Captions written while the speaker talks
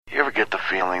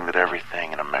feeling that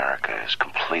everything in America is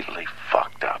completely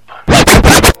fucked up.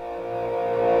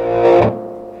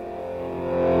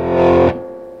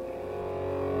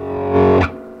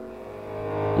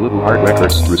 Little Heart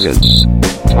Records presents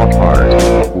Talk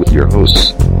Hard with your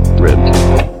hosts, Brent,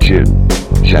 Jim,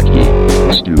 Jackie,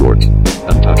 Stuart,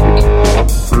 and Tuckett.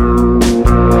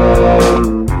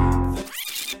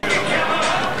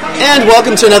 And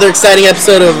welcome to another exciting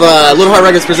episode of Little Heart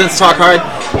Records presents Talk Hard.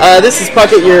 This is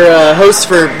Puckett, your host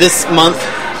for this month.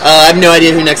 I have no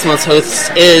idea who next month's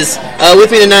host is.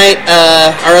 With me tonight,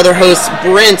 our other hosts,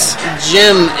 Brent,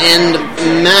 Jim, and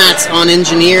Matt on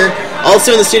engineer.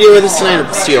 Also in the studio with us tonight,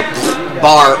 or studio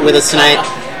bar with us tonight,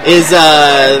 is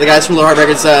the guys from Little Heart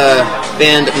Records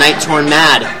band Night Torn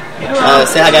Mad.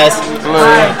 Say hi, guys. Hello.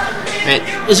 Right.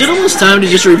 Is it almost time to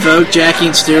just revoke Jackie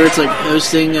and Stuart's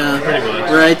hosting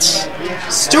rights?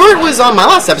 Stuart was on my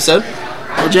last episode.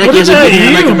 Well, Jackie hasn't been here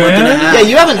in like a month and a half. Yeah,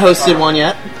 you haven't hosted one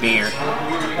yet. Beer.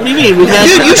 What do you mean?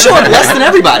 Dude, you show up less than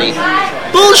everybody.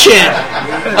 Bullshit!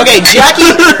 Okay, Jackie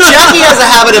has a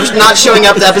habit of not showing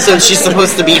up to episodes she's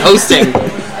supposed to be hosting.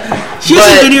 She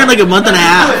hasn't been here in like a month and a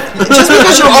half. Just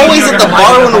because you're always at the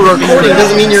bar when we're recording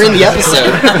doesn't mean you're in the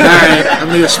episode. Alright, I'm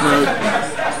gonna go smoke.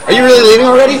 Are you really leaving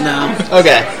already? No.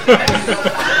 Okay.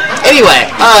 Anyway,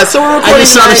 so we're recording. I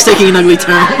just saw this taking an ugly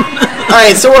turn.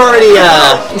 Alright, so we're already,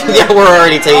 we're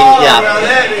already taking,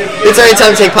 it's already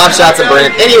time to take pop shots at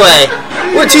Brent. Anyway,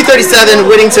 we're at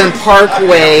 237 Whittington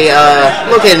Parkway,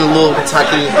 located in Louisville,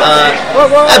 Kentucky,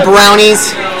 at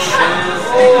Brownies,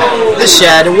 the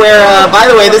Shed, where,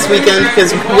 by the way, this weekend,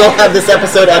 because we'll have this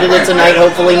episode edited tonight,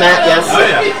 hopefully, Matt, yes?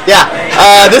 Yeah.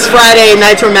 This Friday,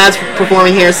 Night Torn Mad's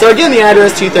performing here. So again, the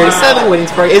address 237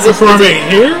 Whittington Park. Is it performing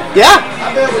here? Yeah,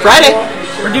 Friday.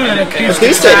 We're doing an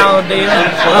acoustic style deal.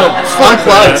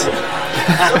 Unplugged.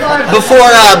 Before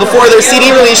their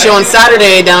CD release show on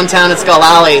Saturday downtown at Skull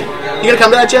Alley. You gonna come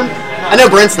to that, Jim? I know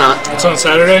Brent's not. It's on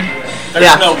Saturday?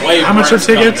 Yeah. How much are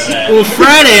tickets? Well,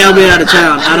 Friday I'll be out of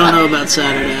town. I don't know about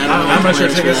Saturday. I don't know How much are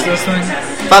tickets this thing?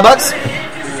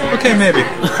 $5? Okay, maybe.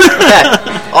 Okay.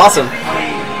 Awesome.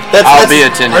 I'll be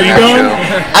attending. Are you going?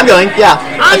 I'm going, yeah.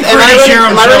 I'm pretty sure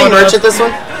I'm Am I running showing merch up. at this one?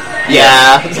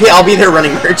 Yeah, I'll be there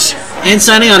running merch. And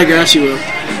signing autographs, you will.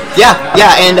 Yeah,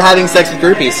 and having sex with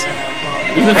groupies.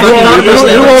 You've been fucking groupies Who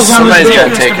lately. else on Somebody's this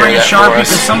gotta bill? take care of that for us.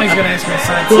 Somebody's gonna ask me to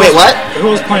sign. Wait, what?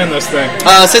 Who's playing this thing?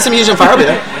 System Huge on Fire will be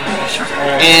there.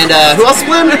 And who else is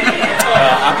playing?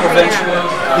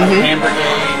 Ham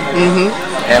Brigade.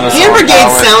 Hand Brigade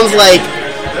sounds like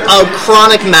a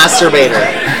chronic masturbator.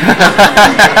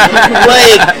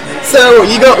 So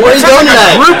you go? Where are you going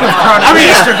tonight?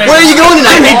 Where are you going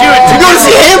tonight? We're going to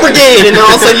see Hand Brigade, and then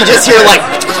all of a sudden you just hear it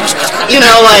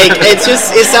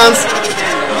sounds.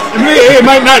 It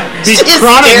might not be It's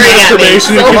chronic staring at me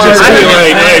masturbation. so It could just hard. be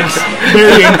like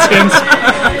very intense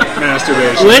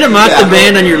masturbation. Way to mock the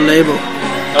band on your label.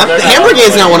 Hand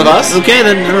Brigade's not one of us. Okay,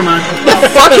 then never mind.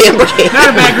 Fuck Hand Brigade.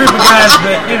 Not a bad group of guys,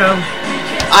 but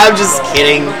I'm just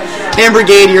kidding. Hand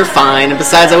Brigade, you're fine. And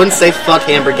besides, I wouldn't say fuck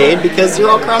Hand Brigade because you're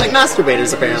all chronic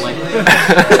masturbators, apparently.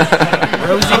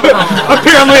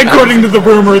 apparently according to the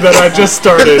rumor that I just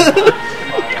started.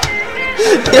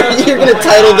 You're gonna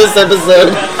title this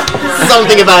episode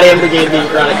something about Hand Brigade being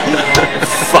chronic.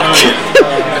 Fuck.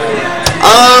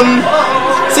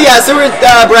 So we're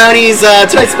at Brownies.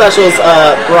 Tonight's specials,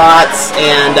 brats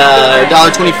and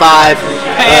 $1.25.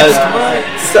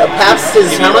 Pabst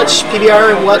is how much?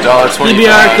 PBR what? $1.25.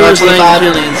 PBR goes like $1.25.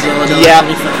 billions. Yeah.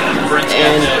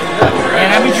 Man,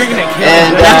 I've been drinking that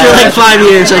And After like 5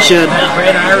 years, I should.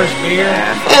 red Irish beer.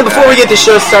 And before we get the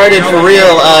show started for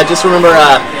real, just remember,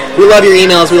 we love your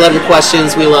emails, we love your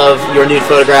questions, we love your nude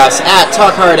photographs at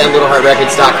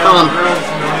talkhard@littleheartrecords.com.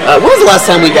 When was the last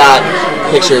time we got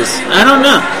pictures? I don't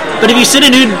know. But if you send a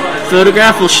nude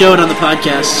photograph, we'll show it on the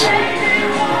podcast.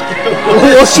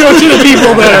 We'll show it to the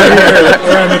people that are here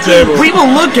around the table. We will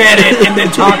look at it and then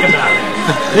talk about it.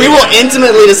 We will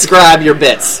intimately describe your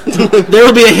bits. There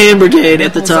will be a Ham Brigade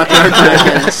at the Talk Hard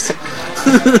podcast.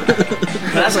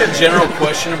 Can I ask a general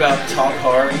question about Talk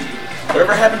Hard?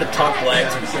 Whatever happened to Talk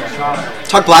Black to me?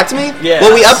 Talk black to me? Yeah.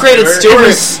 Well, we upgraded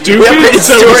Stuart. stupid, We upgraded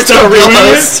so we Stuart to a stopped real doing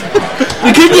it? host.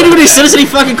 We couldn't get anybody to send us any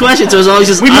fucking questions, so it was always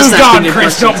just We us moved asking on, new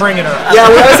Chris. questions. Don't bring it up.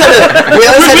 Yeah, we always had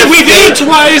to. We did it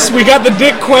twice. We got the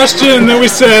dick question, and then we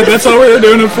said that's all we were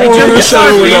doing it for. So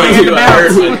we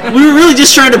We were really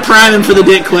just trying to prime him for the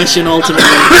dick question, ultimately.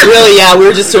 Really, yeah, we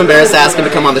were just too embarrassed to ask him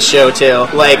to come on the show, too.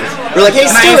 Like, we're like, hey,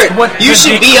 Can I ask Stuart, what you the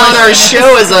should dick be on our question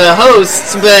show as a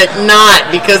host, but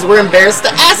not because we're embarrassed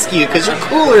to ask you, because you're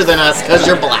cooler than us, because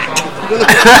you're black.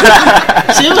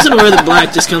 See, I wasn't aware that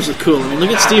black just comes with cool. I mean,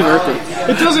 look at Steve Urkel.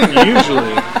 it doesn't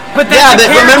usually. But Yeah, but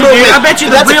remember dude, when- I bet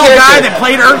you the that's a real guy character. that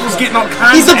played Urkel's getting all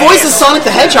kinds He's the voice of Sonic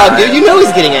the Hedgehog, dude. You know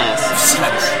he's getting ass.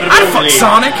 I'd fuck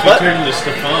Sonic. What? Turned to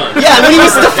Stefan. Yeah, when he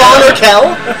was Stefan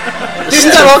Urkel. Dude,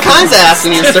 he's got all kinds of ass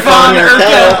when he was Stefan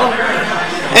Urkel.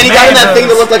 And he got in that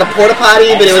thing that looked like a porta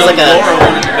potty, but it was like a... Laura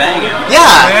wanted to bang him.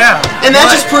 Yeah. And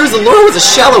that just proves that Laura was a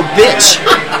shallow bitch.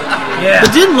 Yeah.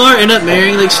 But didn't Laura end up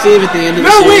marrying like Steve at the end of the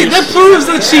No, series? wait, that proves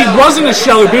that she wasn't a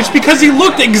shallow bitch because he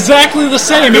looked exactly the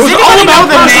same. It was Does all anybody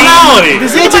about know the personality. name?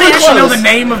 Does Yeah, anybody pretty actually know close. the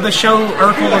name of the show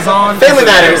Urkel was on? Family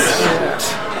Matters.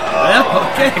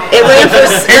 Okay. It ran for 8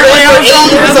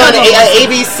 years on Apparently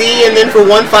ABC and then for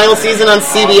one final season on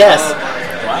CBS.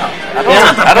 I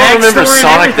don't remember backstory and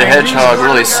Sonic the everything. Hedgehog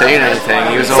really saying anything.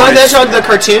 He was Sonic the always. Hedgehog, the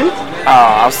cartoon,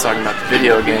 Oh, I was talking about the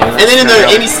video game. and then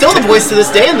and he's still the voice to this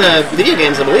day in the video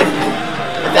games, I believe.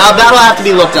 That'll have to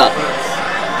be looked up.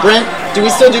 Brent, do we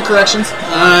still do corrections?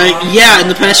 Yeah, in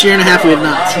the past year and a half we have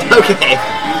not. Okay.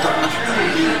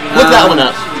 Look that one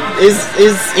up. Is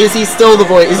he still the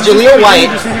voice? Is Jaleel White?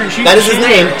 That is his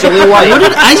name, Jaleel White.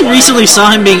 I recently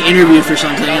saw him being interviewed for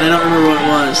something, and I don't remember what it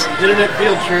was. Internet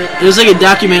field trip. It was like a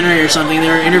documentary or something. They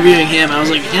were interviewing him. I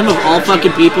was like, him of all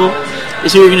fucking people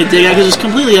is who you're gonna dig at because it's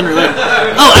completely unrelated.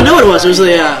 Oh, I know what it was. It was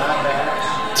the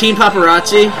Teen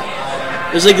Paparazzi.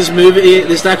 It was like this movie,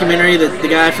 this documentary that the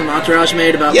guy from Entourage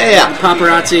made about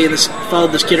paparazzi, and this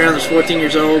followed this kid around that was 14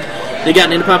 years old. They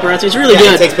gotten into paparazzi. It's really He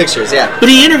good. takes pictures, yeah. But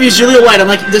he interviews Jaleel White. I'm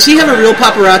like, does he have a real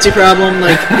paparazzi problem?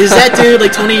 Like, is that dude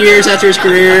like 20 years after his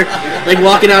career, like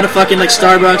walking out of fucking like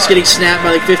Starbucks, getting snapped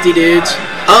by like 50 dudes?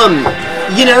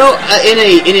 You know, in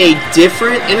a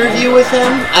different interview with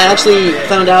him, I actually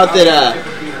found out that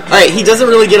alright, he doesn't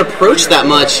really get approached that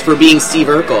much for being Steve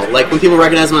Urkel. Like when people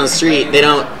recognize him on the street, they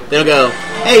don't go,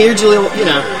 "Hey, you're Jaleel," you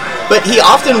know. But he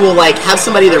often will like have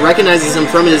somebody that recognizes him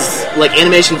from his like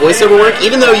animation voiceover work,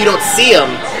 even though you don't see him.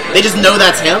 They just know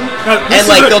that's him, and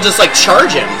like they'll just like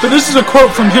charge him. So this is a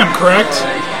quote from him, correct?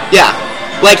 Yeah.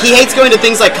 Like, he hates going to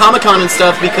things like Comic-Con and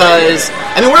stuff because,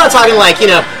 I mean, we're not talking like, you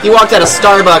know, he walked out of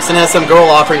Starbucks and has some girl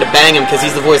offering to bang him because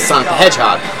he's the voice of Sonic the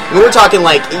Hedgehog. I mean, we're talking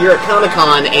like, you're at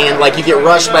Comic-Con and, like, you get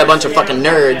rushed by a bunch of fucking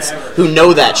nerds who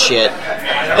know that shit.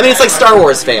 I mean, it's like Star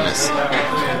Wars famous.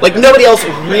 Like, nobody else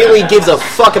really gives a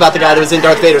fuck about the guy that was in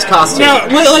Darth Vader's costume. Now,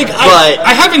 like,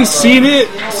 I haven't seen it,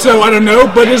 so I don't know,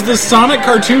 but is the Sonic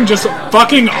cartoon just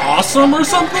fucking awesome or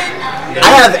something? I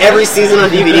have every season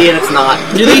on DVD and it's not.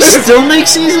 Do they still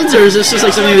make seasons, or is this just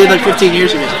like something they did like 15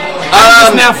 years ago?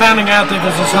 I'm just now finding out that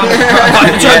there's a Sonic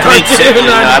cartoon.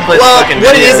 Well,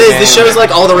 what it is the show's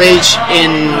like all the rage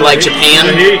in like Japan.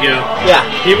 So here you go. Yeah.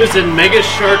 He was in Mega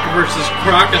Shark versus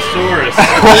Crocosaurus.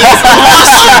 He's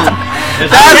awesome.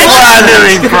 That's where I knew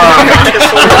him from.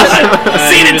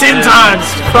 Seen it 10 times.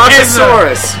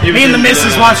 Crocosaurus. Me and the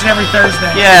missus watching every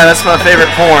Thursday. Yeah, that's my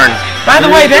favorite porn. By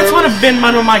the way, that's been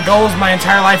one of my goals my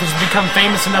entire life, is to become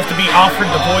famous enough to be offered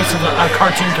the voice of a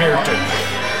cartoon character.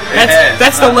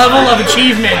 That's the level of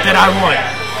achievement that I want.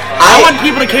 I want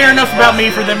people to care enough about me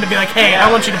for them to be like, hey, I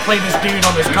want you to play this dude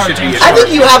on this cartoon show. I think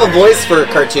you have a voice for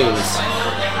cartoons.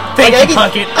 Thank you,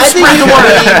 Puckett. I think you want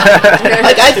to be,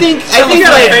 like, I think got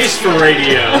like, a face for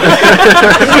radio.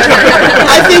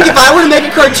 I think if I were to make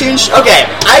a cartoon show, okay,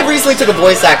 I recently took a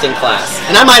voice acting class,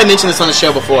 and I might have mentioned this on the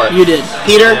show before. You did.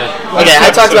 Peter? Okay,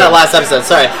 I talked about it last episode,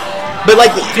 sorry. But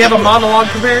like, Do you have a monologue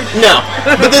prepared? no.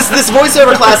 But this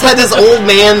voiceover class had this old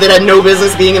man that had no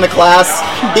business being in the class.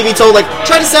 He'd be told, like,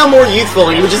 try to sound more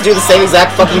youthful, and he would just do the same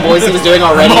exact fucking voice he was doing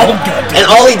already. And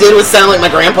all he did was sound like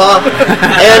my grandpa.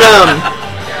 And,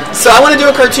 so I want to do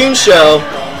a cartoon show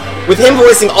with him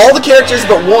voicing all the characters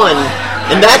but one,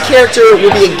 and that character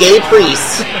will be a gay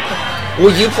priest.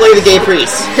 Will you play the gay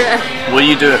priest? Will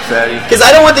you do it, Fatty? Because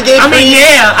I don't want the gay priest. I mean,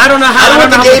 yeah, I don't know how. I don't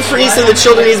want the gay priest and the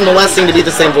children he's molesting to be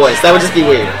the same voice. That would just be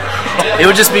weird. It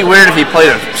would just be weird if he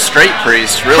played a straight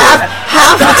priest, really.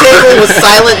 Half the table was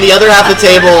silent, and the other half of the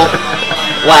table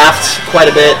laughed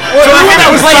quite a bit. So I had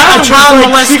to play a child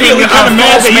molesting secretly kind of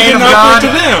mad that he man didn't of offer God. it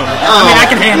to them. I mean, I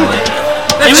can handle it.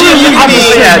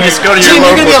 Yeah, just go to your Jim,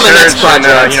 you're local gonna be on the next church and,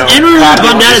 project. you know, And we were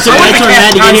bummed out. It's a way too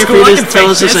mad to get here for you to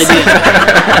tell us this idea.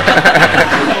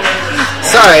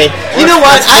 Sorry. You know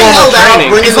what? I held out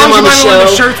bringing them on the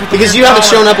show because you haven't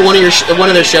shown up at one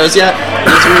of their shows yet.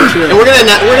 That's very true. And we're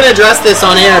gonna address this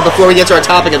on air before we get to our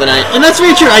topic of the night. And that's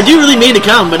very true. I do really mean to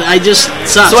come, but I just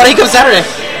suck. So why don't you come Saturday?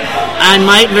 I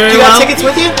might very Do you well. got tickets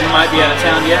with you? You might be out of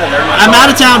town, yeah. I'm out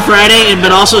of town Friday,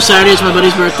 but also Saturday is my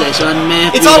buddy's birthday, so I may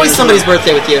have to It's be always there. somebody's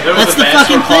birthday with you. That's the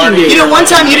fucking thing, dude. You know, one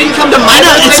time you didn't come to my I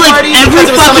know, birthday it's like party every because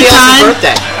it was somebody fucking else's time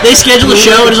birthday. they schedule a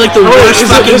show, and it's like the Oh, worst is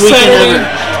it fucking this weekend Saturday?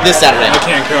 ever. This Saturday. I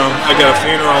can't come. I got a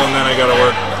funeral and then I gotta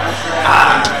work.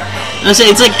 I say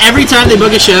it's like every time they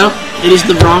book a show, it is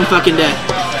the wrong fucking day.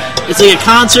 It's like a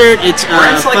concert. It's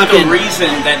Brent's like fucking. the reason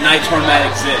that Night Torment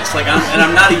exists. Like,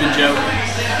 I'm not even joking.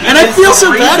 And I feel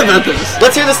so bad about this.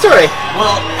 Let's hear the story.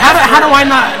 Well, How do I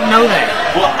not know that?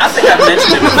 well, I think I've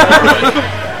mentioned it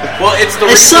before. Well, it's the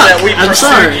reason sucked. that we I'm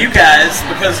pursued sorry. you guys,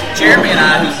 because Jeremy and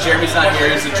I, Jeremy's not here,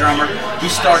 he's the drummer. We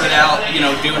started out,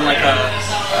 doing like a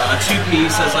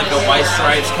two-piece as like a White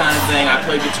Stripes kind of thing. I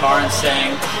played guitar and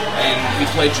sang, and we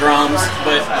played drums,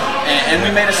 and we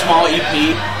made a small EP,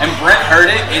 and Brent heard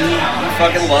it, and he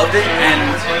fucking loved it, and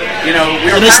we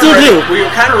were And I still do. We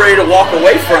were kind of ready to walk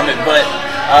away from it, but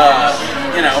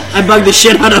I bugged the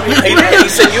shit out of him. he did. He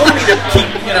said, "You want me to keep,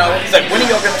 he's like, when are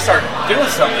y'all going to start doing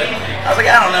something?" I was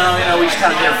like, "I don't know. We just kind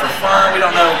of did it for fun. We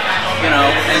don't know,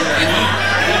 And he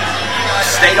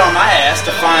stayed on my ass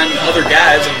to find other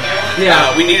guys, and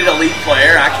we needed a lead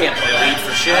player. I can't play lead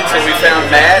for shit, so we found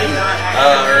Matt, and,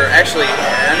 I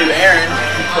knew Aaron,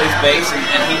 who plays bass, and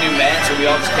he knew Matt, so we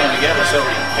all just came together. So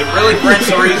it really Brent's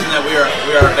the reason that we are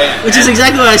a band. Which is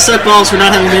exactly why I suck balls for not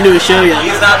having been to a show yet.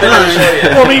 He's not been to a show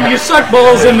yet. Well, I mean, you suck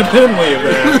balls independently of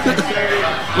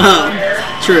that. Well,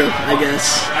 true, I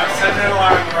guess.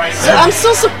 So I'm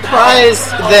still surprised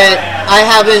that I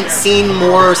haven't seen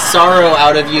more sorrow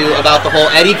out of you about the whole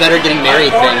Eddie Vedder getting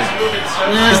married thing.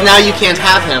 Because now you can't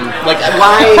have him. Like,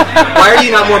 why are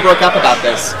you not more broke up about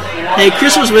this? Hey,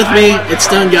 Chris was with me at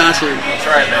Stone Gossard. That's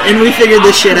right, man. And we figured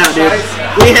this shit out, dude.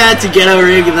 We had to ghetto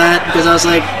rig that because I was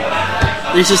like,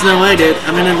 there's just no way, dude.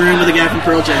 I'm in a room with a guy from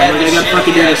Pearl Jam. Like, I gotta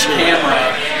fucking do this shit.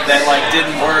 Camera that like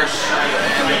didn't work,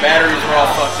 and the batteries were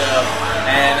all fucked up.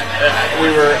 And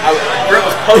Brent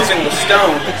was posing with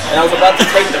Stone, and I was about to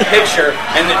take the picture,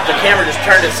 and the camera just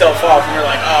turned itself off, and we were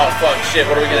like, "Oh fuck, shit,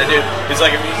 what are we gonna do?" He's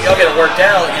like, "If y'all get it worked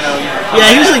out,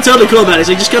 Yeah, he was like totally cool about it.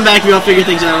 He's like, just come back, we all figure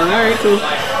things out. I'm like, all right, cool.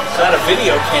 It's not a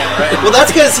video camera." Well,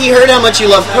 that's because he heard how much you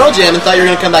love Pearl Jam and thought you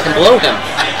were going to come back and blow him.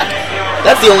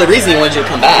 That's the only reason he wanted you to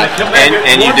come back.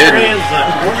 And you didn't.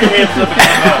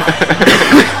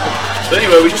 So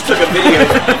anyway, we just took a video,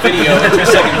 a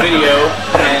 2-second video,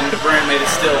 and Brent made a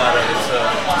still out of it. So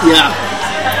Yeah.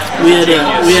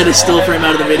 We had a still frame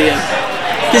out of the video.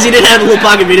 Because he didn't have a little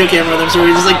pocket video camera with him, so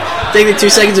we were just like, taking 2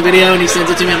 seconds of video, and he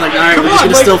sends it to me. I'm like, alright, we're just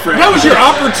going to still frame. That was your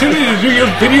opportunity to do your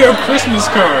video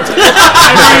Christmas card.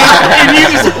 And you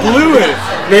just blew it.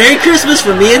 Merry Christmas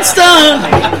from me and Stone!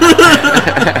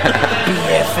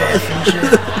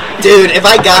 Dude, if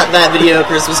I got that video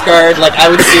Christmas card, like, I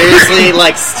would seriously,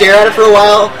 like, stare at it for a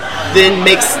while, then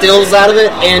make stills out of it,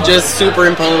 and just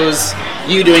superimpose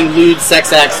you doing lewd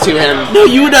sex acts to him. No,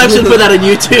 you would actually put that on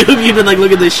YouTube. You'd been like, look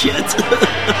at this shit.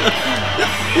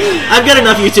 I've got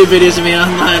enough YouTube videos of me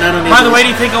online. I don't need By the way,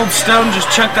 do you think old Stone just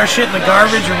chucked our shit in the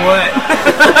garbage or what?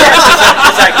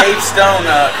 because I gave Stone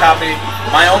a copy,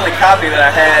 my only copy that I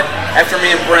had after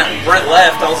me and Brent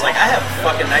left. I was like, I have a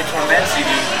fucking Night Torment CD.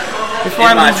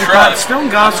 Before in my I lose your truck. thought, Stone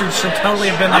Gossard should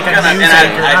totally have been like a And news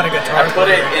anchor, not a guitar I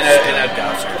put it in a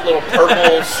little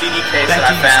purple CD case that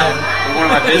I found with one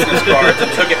of my business cards and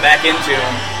took it back into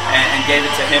him and gave it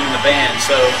to him in the band.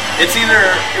 So it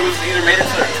was either made it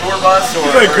to their tour bus or...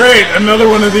 He's like, great, another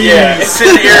one of these. Yeah, it's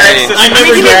in here next to I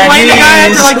mean, can you blame the guy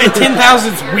after like the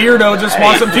 10,000th weirdo just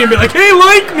walks up to you and be like, hey,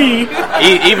 like me?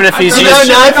 Even if he's Now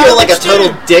I feel like a total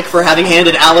dick for having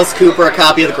handed Alice Cooper a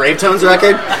copy of the Gravetones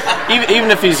record. even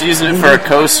if he's using it for a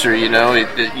coaster,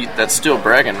 that's still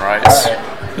bragging rights.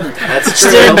 That's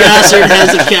true. Stone Gossard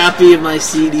has a copy of my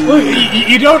CD. Look,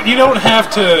 you don't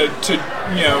have to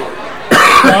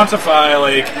quantify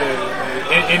like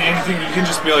in anything. You can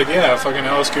just be like, yeah, fucking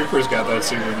Alice Cooper's got that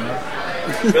CD, man.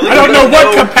 I don't know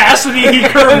what capacity he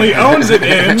currently owns it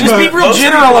in. Just be real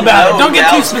general about it. Don't get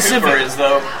too specific. Cooper is,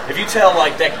 though, if you tell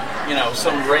like that,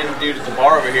 some random dude at the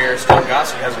bar over here, Stone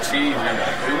Gossard has a CD, and they're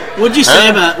like, who? What did you say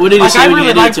about? What did you Like, say I when you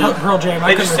really handed like it to him? Pearl Jam.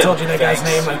 I They couldn't just have told said you that guy's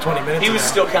thanks. name like 20 minutes He was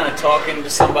ago. still kind of talking to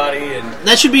somebody, and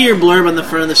That should be your blurb on the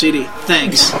front of the CD.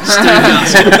 Thanks, Stone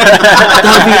Gossard.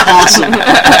 That would be awesome.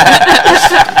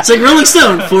 It's like Rolling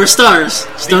Stone, 4 stars.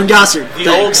 Stone Gossard. the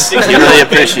old Thanks. 60-year-old Really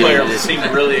bass appreciated player it. seemed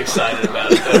really excited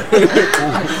about it.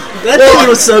 That thing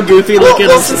was so goofy looking.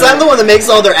 Well, since I'm the one that makes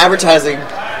all their advertising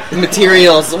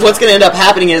materials, what's going to end up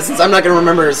happening is, since I'm not going to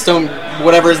remember Stone,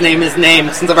 whatever his name,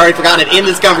 since I've already forgotten it in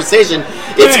this conversation,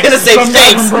 it's going to say some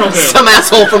guy thanks, from Pearl Jam." some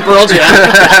asshole from Pearl Jam.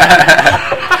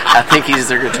 I think he's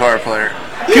their guitar player.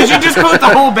 Could you just put the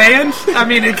whole band? I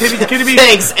mean, could it be...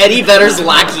 Thanks, Eddie Vedder's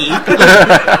lackey.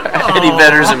 Eddie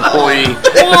Vedder's employee.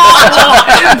 The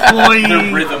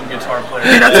employee. rhythm guitar player.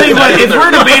 And I'll tell you what, if we're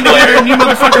in a band together and you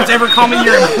motherfuckers ever call me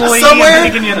your employee, Somewhere,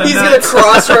 I'm kicking you in the he's going to nuts.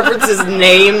 cross-reference his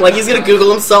name, like he's going to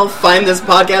Google himself, find this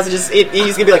podcast, and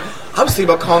he's going to be like, I was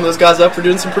thinking about calling those guys up for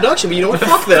doing some production, but you know what?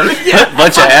 Fuck them.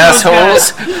 Bunch of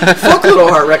assholes. Fuck Little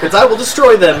Heart Records. I will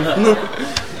destroy them. They'll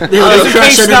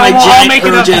crush under my I'll make giant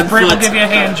it up Pearl Jam if Brent will foot. give you a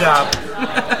hand job.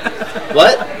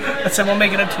 What? I said we'll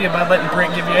make it up to you by letting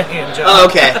Brent give you a hand job. Oh,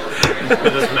 okay.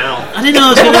 With his mouth. I didn't know I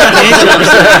was going to have hand jobs.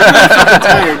 I'm fucking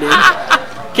tired,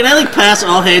 dude. Can I, like, pass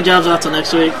all hand jobs out till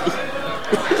next week?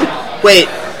 Wait.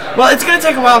 Well, it's going to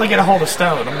take a while to get a hold of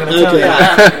Stone, I'm going to tell you.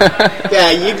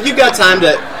 Yeah, you got time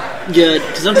to... Good,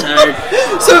 because I'm tired.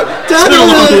 So, down been a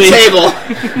long the week. table.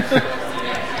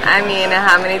 I mean,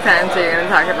 how many times are you going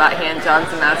to talk about hand jobs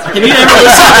and masturbation? Have you ever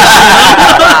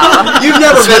listened? You've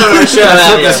never been on our show,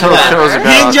 have you? This whole show's about.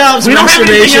 Hand jobs, We don't have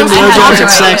masturbation, anything else to blowjobs, talk and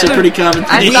about. sex are pretty common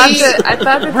I themes.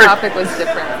 thought the topic was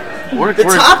different. The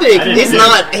topic is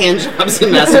not hand jobs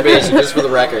and masturbation, just for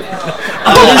the record.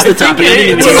 What is the topic? I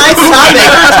didn't even know. Tonight's We topic...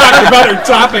 never talk about our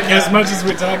topic as much as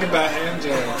we talk about hand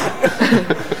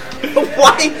jobs.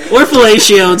 Why? Or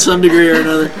fellatio in some degree or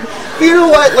another. You know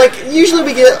what? Like, usually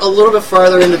we get a little bit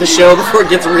farther into the show before it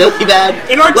gets really bad.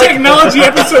 In our technology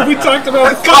episode, we talked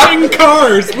about fucking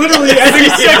cars. Literally having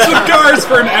sex with cars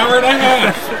for an hour and a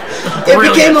half. It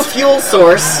became a fuel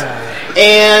source,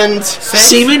 and...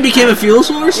 Semen became a fuel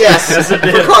source? Yes, for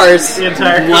cars. The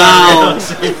entire Wow.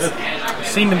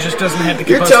 Seaman just doesn't have the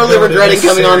You're totally combustibility regretting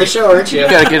coming on the necessary. show, aren't you? You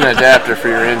gotta get an adapter for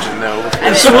your engine, though.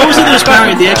 So what was it that was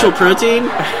powering it? The actual protein?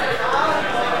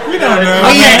 We don't know.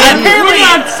 Apparently,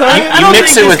 You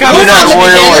mix it with We're not peanut oil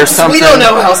or mechanics. something. We don't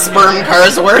know how sperm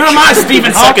cars work. Come on,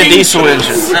 Stephen It's like a Hawking. diesel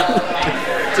engine.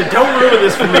 So don't ruin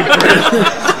this for me, Brent.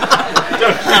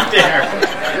 Don't you dare.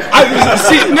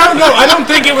 I don't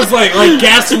think it was like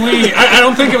gasoline. I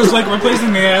don't think it was like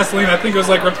replacing the gasoline. I think it was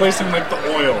like replacing like the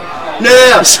oil.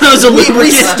 No. So it was a We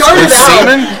lubricant. started With out.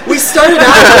 semen? We started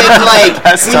out with like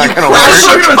That's when not you gonna crash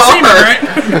work. your Semen, car. right?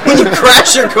 When you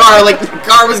crash your car, like the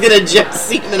car was gonna inject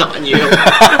semen on you.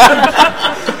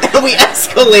 And we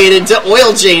escalated to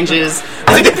oil changes.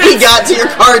 And then we got to your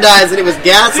car dies and it was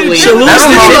gasoline. So what was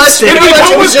the Pretty much- dipstick? pretty much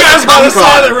it was Homeless just guys a by the cum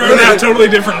side of the car. road have totally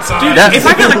different signs. That- If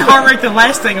I got a car wreck, the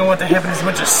last thing I want to happen is a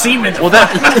bunch of semen. Well,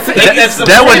 that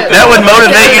would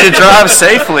motivate you to drive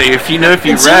safely if you know if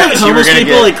you Some like wrecked, you were homeless gonna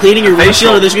people get like cleaning your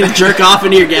facial. windshield, or they're just gonna jerk off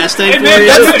into your gas tank And for then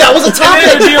you. That was a And topic.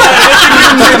 then it'd be like,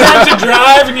 if you had to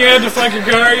drive and you had to fuck your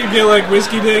car, you'd get like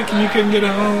whiskey dick and you couldn't get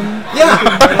home. Yeah.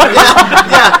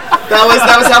 That was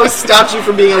how we stopped you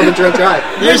from being able to drunk drive.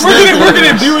 There's We're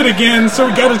gonna do it again, so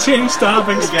we gotta change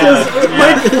topics. Because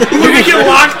like, we're gonna get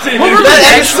locked in.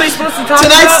 That actually supposed to talk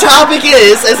Tonight's about? topic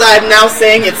is, as I'm now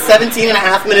saying, it's 17 and a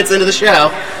half minutes into the show,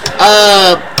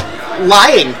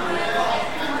 lying.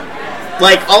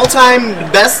 Like, all-time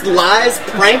best lies,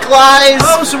 prank lies.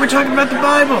 Oh, so we're talking about the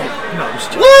Bible. No, I'm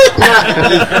just joking. What?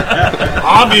 Nah.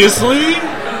 Obviously.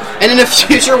 And in a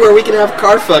future where we can have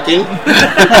car fucking.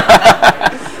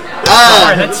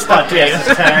 Alright, that's stuck to you.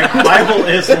 Podcast tag. Bible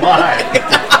is lie.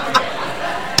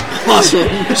 awesome.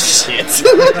 Shit.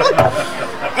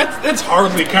 That's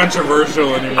hardly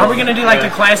controversial anymore. Are we gonna do like the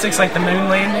classics, like the moon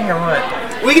landing, or what?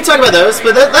 We can talk about those,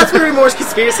 but that's very more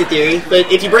conspiracy theory.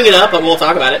 But if you bring it up, we'll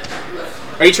talk about it.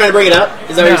 Are you trying to bring it up?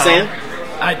 Is that what you're saying?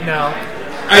 No.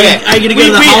 Are you gonna go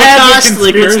to the We had the Holocaust?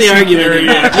 Like, what's the conspiracy argument? theory.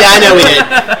 here? Yeah, I know we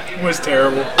did. It was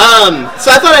terrible. So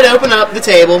I thought I'd open up the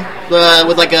table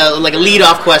with like a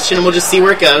lead-off question, and we'll just see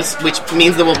where it goes. Which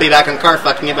means that we'll be back on car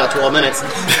fucking in about 12 minutes.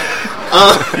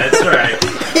 That's right.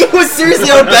 It was seriously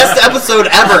our best episode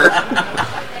ever.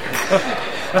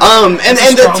 And the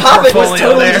strong topic was portfolio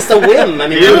totally there. just a whim. I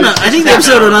mean, I don't know. I think the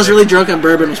episode when I was really drunk on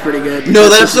bourbon was pretty good. no,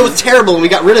 that episode was terrible, and we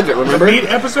got rid of it. Remember Meat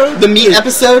episode? the meat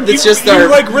episode? That's just you our.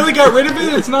 like really got rid of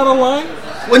it? It's not online?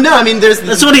 Well, no, I mean, there's.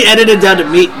 That's what he edited down to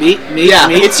meat. Yeah,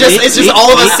 meat, it's just meat,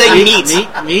 all of us meat, saying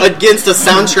meat, meat against a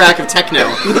soundtrack of techno.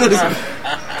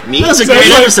 Meat. That was a Sounds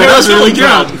great like episode. I was really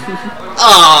drunk.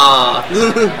 Ah.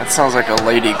 That sounds like a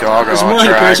Lady Gaga It's more like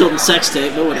a track. Paris Hilton sex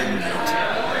tape, but whatever.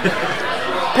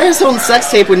 Paris Hilton's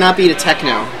sex tape would not be to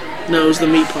techno. No, it was the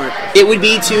meat part. It would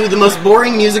be to the most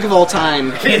boring music of all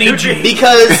time. Kenny G.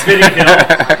 Because Video Hill.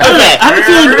 okay, I have a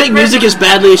feeling to make music as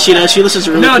badly as she does. She listens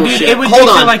to really No, cool dude, shit. it would Hold be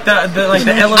on. to like the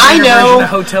elevator I know. version of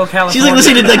Hotel California. She's like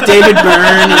listening to like David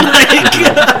Byrne and like.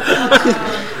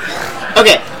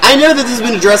 okay, I know that this has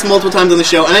been addressed multiple times on the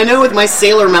show, and I know with my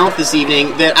sailor mouth this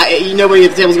evening that nobody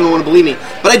at the table is going to want to believe me.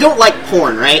 But I don't like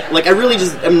porn, right? Like, I really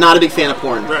just am not a big fan of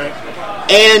porn. Right.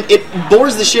 And it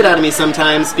bores the shit out of me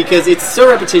sometimes because it's so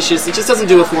repetitious. It just doesn't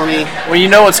do it for me. Well, you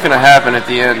know what's going to happen at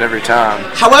the end every time.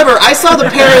 However, I saw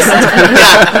the Paris.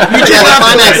 the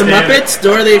climax. The Muppets,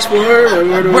 Dora the Explorer.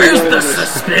 Where's the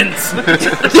suspense?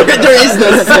 there is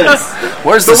no suspense.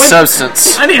 Where's the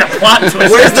substance? I need a plot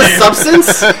twist. Where's the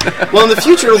substance? Well, in the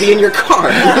future, it'll be in your car.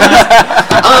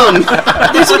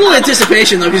 There's a little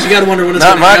anticipation though, because you got to wonder when it's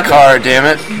Not going to my happen. car, damn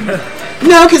it.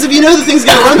 No, because if you know the thing's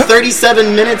going to run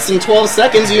 37 minutes and 12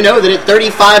 seconds, you know that at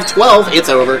 35:12, it's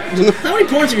over. How many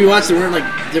porns have you watched that weren't like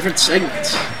different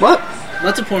segments? What?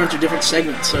 Lots of porns are different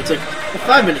segments, so it's like a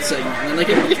 5-minute segment and then like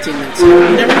a 15-minute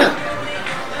segment. You never know.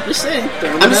 Just saying.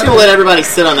 I'm just going to let everybody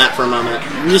sit on that for a moment.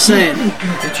 I'm just saying.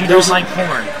 That you don't like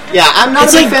porn. Yeah, I'm not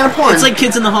a big fan of porn. It's like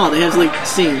Kids in the Hall. They have like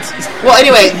scenes. Well,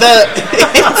 anyway,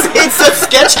 it's a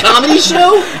sketch comedy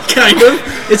show? Kind of.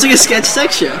 It's like a sketch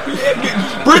sex show.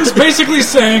 Brent's basically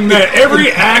saying that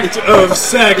every act of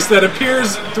sex that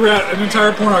appears throughout an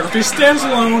entire pornography stands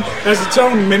alone as its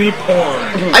own mini porn.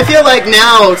 I feel like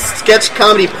now sketch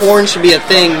comedy porn should be a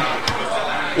thing.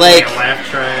 Like a laugh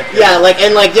track. Yeah,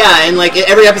 and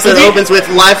every episode opens with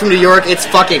 "Live from New York." It's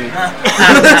fucking.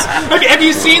 Have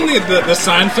you seen the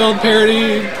Seinfeld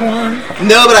parody porn?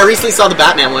 No, but I recently saw the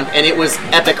Batman one, and it was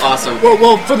epic awesome.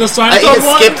 Well, for the Seinfeld I even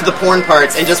one, skipped the porn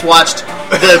parts and just watched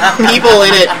the people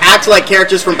in it act like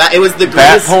characters from It was the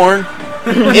greatest Bat porn?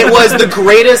 It was the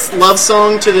greatest love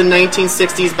song to the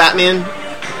 1960s Batman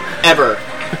ever.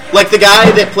 Like the guy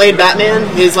that played Batman,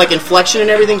 his like inflection and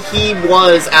everything, he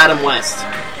was Adam West.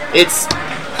 It's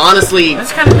honestly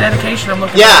That's kind of dedication I'm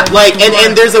looking for. yeah, like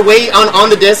and there's a way on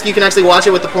the disc you can actually watch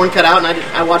it with the porn cut out, and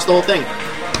I watched the whole thing.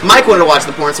 Mike wanted to watch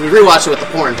the porn, so we rewatched it with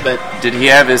the porn. But did he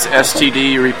have his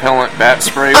STD repellent bat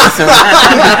spray with him?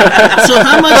 So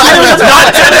how much? How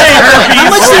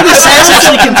much did this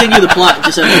actually continue the plot?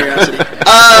 Just out of curiosity.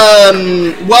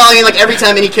 Well, I mean, like every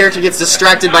time any character gets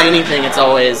distracted by anything, it's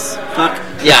always fuck.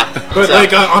 Yeah, but so. like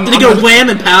did it go wham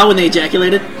and pow when they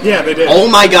ejaculated? Yeah, they did. Oh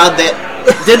my god, that.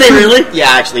 Did they really?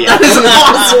 Yeah, actually, yeah.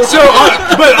 So,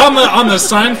 but on the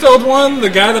Seinfeld one,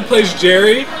 the guy that plays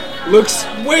Jerry looks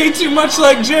way too much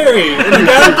like Jerry. And the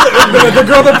guy the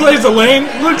girl that plays Elaine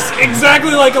looks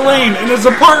exactly like Elaine, and his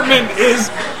apartment is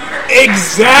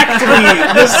exactly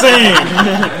the same,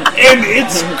 and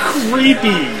it's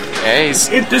creepy. Hey,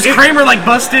 does Kramer like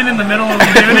bust in the middle of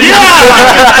doing it?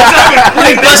 Yeah! What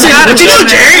you do,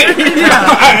 Jerry?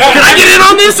 Can I get in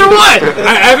on this or what?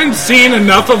 I haven't seen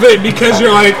enough of it because you're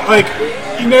like,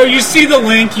 you know, you see the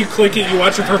link, you click it, you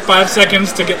watch it for 5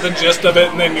 seconds to get the gist of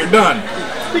it, and then you're done.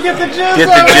 To get the jizz Get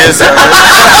the jizz out.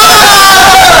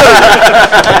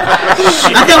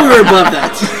 I thought we were above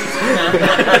that.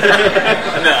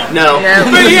 No.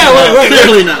 But yeah,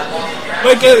 clearly not.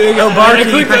 Like,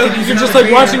 you're just like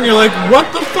watching, you're like, what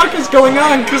the fuck is going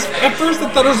on? Because at first I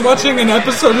thought I was watching an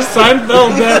episode of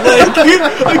Seinfeld that,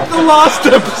 like the Lost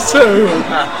episode.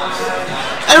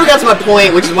 I never got to my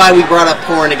point, which is why we brought up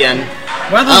porn again.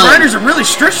 Well, the writers are really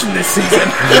stretching this season.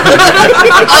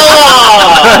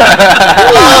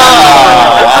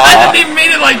 I didn't even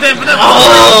mean it like that, but that was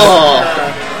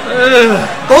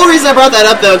The whole reason I brought that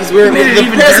up, though, because we were the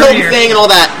Paris Hilton thing and all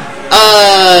that.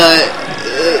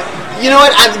 You know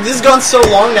what? This has gone so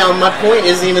long now, my point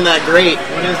isn't even that great.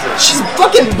 What is it? She's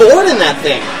fucking bored in that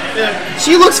thing. Yeah.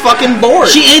 She looks fucking bored.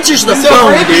 She answers the so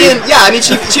phone, dude. Yeah, I mean,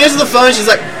 she answers the phone, she's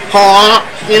like, huh?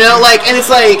 You know, like, and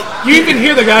it's like... You even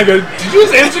hear the guy go, did you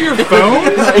just answer your phone?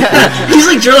 He's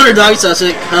like drilling her dog sauce,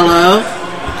 like, hello?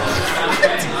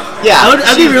 Yeah.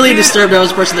 I'd be really disturbed if I was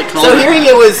the person that called So her. hearing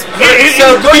it was...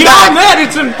 So going beyond back... that,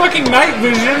 it's in fucking night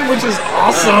vision, which is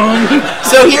awesome.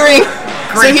 So hearing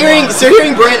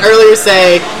Brent earlier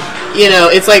say, you know,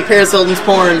 it's like Paris Hilton's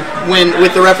porn when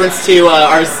with the reference to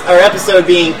our episode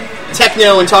being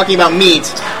techno and talking about meat.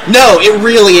 No, it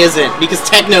really isn't, because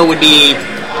techno would be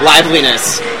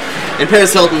liveliness, and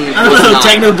Paris Hilton. I don't was know. not.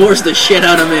 Techno bores the shit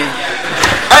out of me.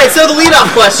 All right, so the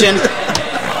lead-off question: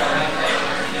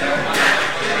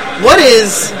 what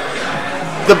is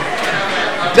the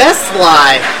best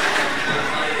lie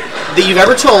that you've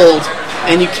ever told,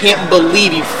 and you can't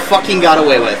believe you fucking got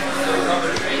away with?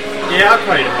 Yeah, I'll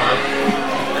call you tomorrow.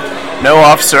 No,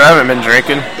 officer, I haven't been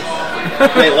drinking.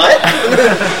 Wait, what?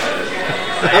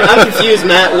 I'm confused,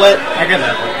 Matt. What? I got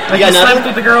nothing. You got slept nothing?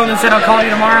 with the girl and then said I'll call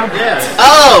you tomorrow? Yeah.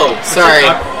 Oh, sorry.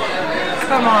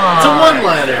 Come on. It's a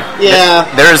one-liner. Yeah.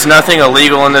 There is nothing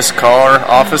illegal in this car,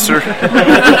 officer. These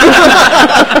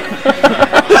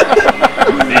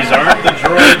aren't the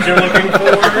droids you're looking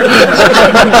for.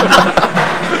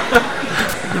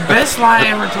 The best lie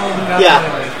I ever told and got Yeah.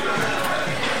 away with.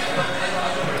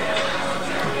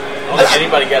 I don't think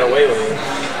anybody got away with it.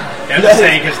 Yeah, I'm just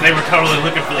saying because they were totally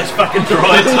looking for those fucking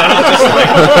droids. And I was just like,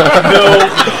 no.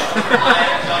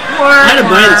 I had a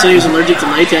buddy that said he was allergic to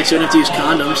latex, so he didn't have to use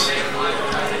condoms.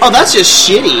 Oh, that's just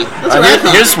shitty. That's what I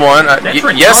thought. Here's one.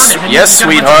 Yes,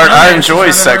 sweetheart. I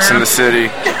enjoy Sex in the City.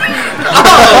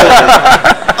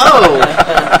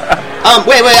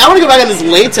 Wait. I want to go back on this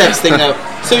latex thing though.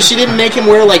 So she didn't make him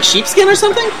wear like sheepskin or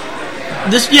something?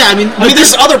 I mean,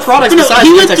 there's other products besides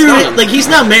he went latex through condoms. it. Like, he's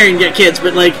not married and got kids,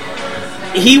 but like,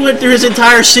 he went through his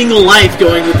entire single life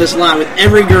going with this lie with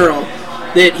every girl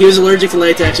that he was allergic to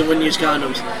latex and wouldn't use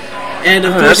condoms. And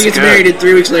of course, he gets married, and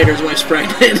 3 weeks later, his wife's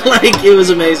pregnant. Like, it was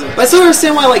amazing. But I still don't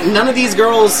understand why, like, none of these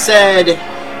girls said,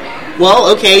 well,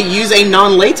 okay, use a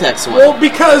non-latex one. Well,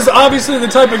 because obviously the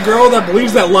type of girl that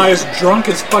believes that lie is drunk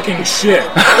as fucking shit.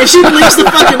 If she believes the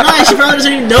fucking lie, she probably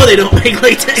doesn't even know they don't make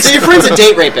latex. So your friend's a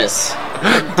date rapist.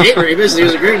 Date rapist? He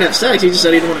was agreeing to have sex. He just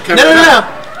said he didn't want to cover it No. up.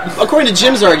 According to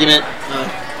Jim's argument.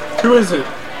 Who is it?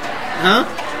 Huh?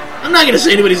 I'm not going to say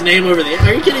anybody's name over there.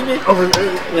 Are you kidding me? Over there?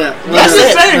 Yeah. That's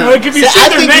the saying. Like, if you said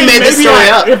their name, maybe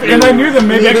and I knew them,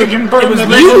 maybe I could confirm It was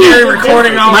that legendary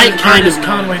recording all Mike kind of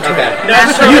Conway. Okay.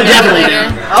 You definitely do.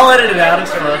 I'll edit it out. It's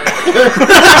fun.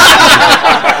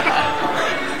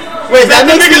 Wait, that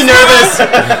makes me nervous.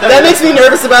 That makes me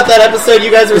nervous about that episode.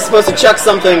 You guys were supposed to chuck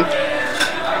something.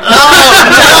 Oh,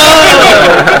 no!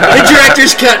 The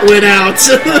director's cut went out.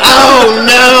 Oh,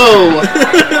 no!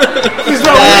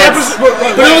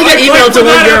 We only got emailed to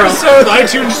one girl. Episode,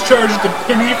 iTunes charged a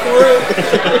penny for it.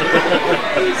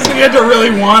 So you had to really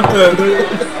want the...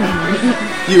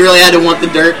 You really had to want the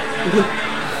dirt?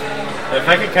 If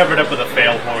I could cover it up with a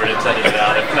fail horn, it's edited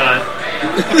out. If not...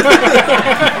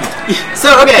 So,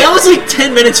 okay. That was like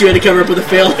 10 minutes you had to cover up with a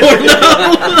fail horn,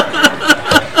 though.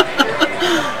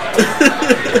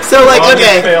 So, like,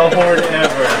 okay. Fail horn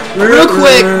ever. Real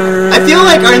quick, I feel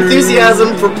like our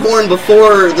enthusiasm for porn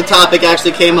before the topic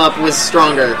actually came up was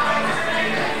stronger.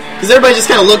 Because everybody just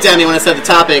kind of looked at me when I said the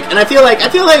topic, and I feel like...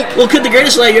 Well, could the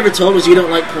greatest lie you ever told was you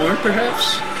don't like porn,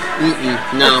 perhaps?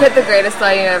 No. Could the greatest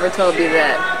lie you ever told be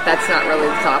that that's not really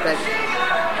the topic?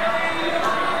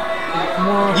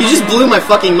 You just blew my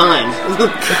fucking mind.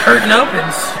 Curtain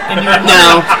opens.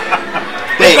 No.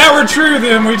 If that were true,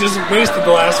 then we just wasted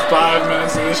the last 5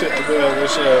 minutes of the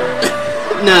show.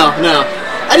 No.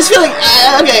 I just feel like,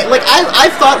 okay, like,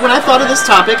 I thought, when I thought of this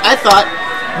topic, I thought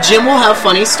Jim will have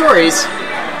funny stories.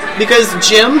 Because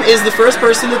Jim is the first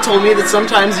person that told me that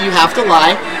sometimes you have to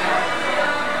lie.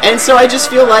 And so I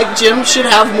just feel like Jim should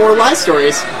have more lie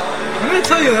stories. When did I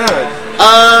tell you that?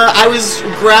 I was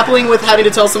grappling with having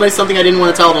to tell somebody something I didn't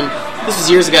want to tell them. This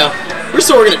was years ago. We're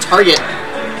still working at Target.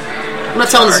 I'm not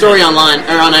telling the story online,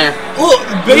 or on air. Well,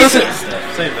 basically...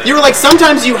 You were like,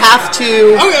 sometimes you have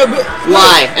to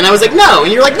lie. And I was like, no.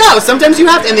 And you're like, no, sometimes you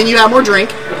have to. And then you have more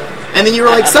drink. And then you were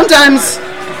like, sometimes...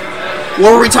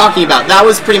 What were we talking about? That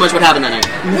was pretty much what happened that night.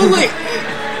 Well, like...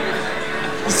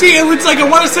 See, it's like, I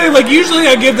want to say, like, usually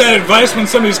I give that advice when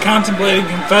somebody's contemplating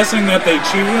confessing that they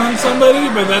cheated on somebody,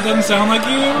 but that doesn't sound like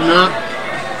you. No.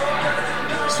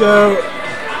 So...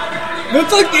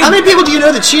 That's like... How many people do you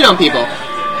know that cheat on people?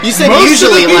 You said Most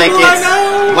usually, of the like, people I it's...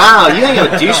 know. Wow, you hang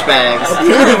out with douchebags.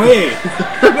 Apparently.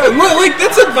 Well, like,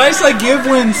 that's advice I give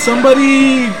when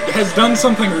somebody has done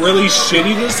something really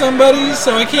shitty to somebody,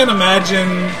 so I can't imagine,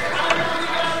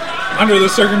 under the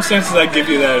circumstances, I'd give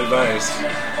you that advice.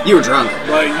 You were drunk.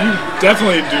 Like, you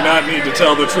definitely do not need to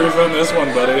tell the truth on this one,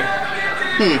 buddy.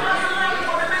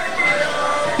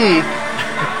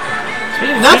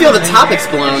 Now I feel the topic's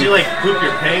blown. Did you, like, poop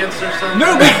your pants or something?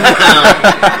 No,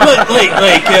 but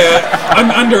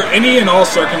under any and all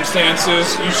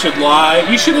circumstances, you should lie.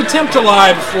 You should attempt to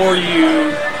lie before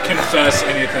you confess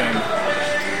anything.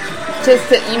 Just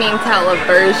that you mean tell a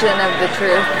version of the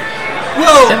truth?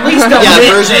 Well, At least a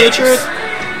version of the truth.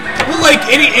 Well, like,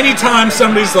 any time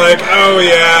somebody's like, oh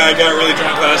yeah, I got really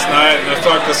drunk last night and I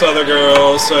fucked this other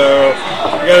girl, so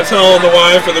you gotta tell the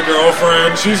wife or the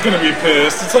girlfriend, she's gonna be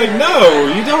pissed. It's like, no,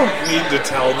 you don't need to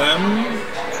tell them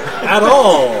at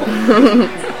all.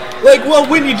 Like, well,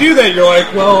 when you do that, you're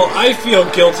like, well, I feel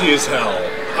guilty as hell.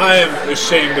 I am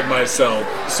ashamed of myself,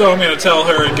 so I'm gonna tell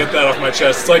her and get that off my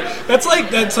chest. It's like, that's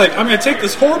like, I'm gonna take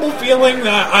this horrible feeling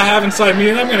that I have inside me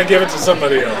and I'm gonna give it to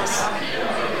somebody else.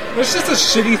 It's just a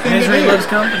shitty thing Misery to do. loves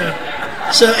company.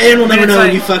 So Anne will never know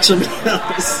when you fuck somebody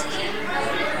else.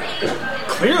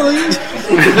 Clearly.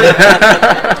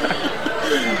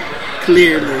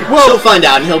 Clearly. Well, he'll find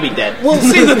out and he'll be dead. Well,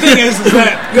 see, the thing is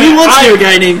that He wants to a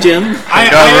guy named Jim.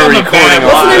 I am a recording bad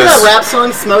What's the name of Lies. that rap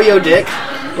song, Smell Yo Dick?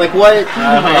 Like what?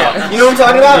 Yeah. You know what I'm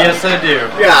talking about? Yes, I do.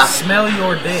 Yeah. Smell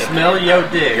your dick. Smell your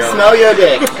dick. Smell your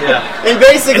dick. Yeah. And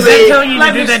basically, Is that telling you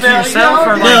to do that to yourself,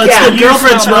 or like? No, it's Yeah, the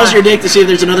girlfriend smell smells your dick to see if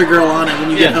there's another girl on it when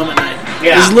you get Yeah. home at night.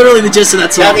 Yeah. It's literally the gist of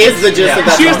that song. that is the gist of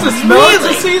that She has to song. smell it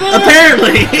to see that?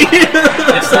 Apparently.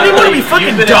 They want to be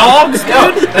fucking dogs,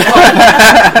 dude.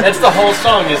 That's the whole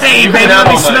song. Is Hey, you've been baby, out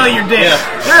let me all smell night. your dick. Yeah.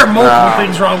 There are multiple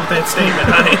things wrong with that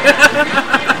statement, honey.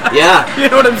 Yeah. You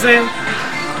know what I'm saying?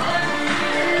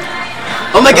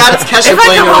 Oh my God, it's Kesha If I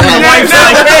playing come home and around. wife's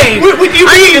like, hey,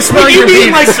 I need to smell your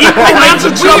penis. Like, lots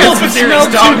of trouble to smell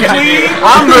too clean.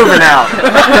 I'm moving out.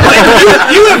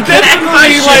 You have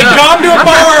definitely like gone to a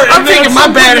bar I'm and then taking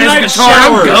my badass nice guitar. I'm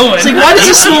shower. going. It's like, why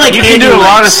does it smell like You can do a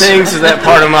lot of ambulance? things to that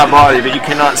part of my body, but you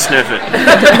cannot sniff it.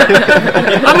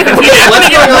 I mean, if you happen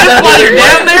to get a whiff while you're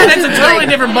down there, that's a totally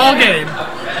different ballgame.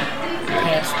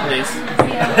 Pass, please. Do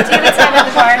you have a tab at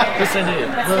the bar? Yes, I do.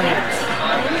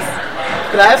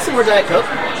 Could I have some more Diet Coke?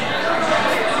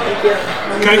 Thank you.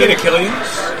 Can I get a Killian?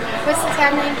 What's the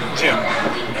tab name? Jim.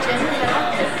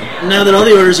 Jim? Now that all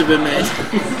the orders have been made.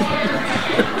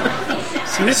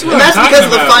 See, this is And what that's I'm because talking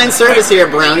of the about. fine service here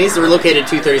at Brownies. We're located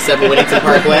at 237 Whittington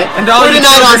Parkway. And all We're you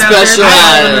tonight on children out there, special.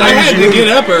 I had to get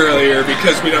up earlier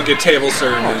because we don't get table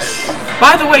service.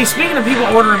 By the way, speaking of people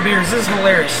ordering beers, this is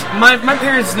hilarious. My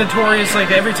parents are notorious,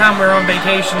 like, every time we're on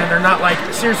vacation and they're not, like,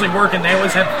 seriously working, they're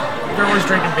always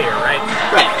drinking beer, right?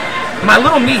 Right. My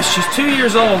little niece, she's 2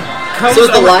 years old, comes So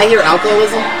is the over- lie here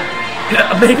alcoholism?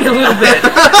 Yeah, maybe a little bit.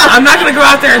 I'm not going to go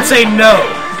out there and say no.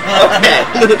 Okay.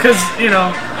 Because, you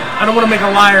know, I don't want to make a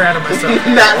liar out of myself.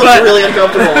 Matt looks really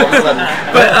uncomfortable all of a sudden.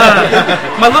 But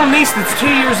my little niece that's 2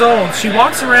 years old, she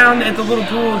walks around at the little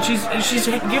pool and she's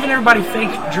giving everybody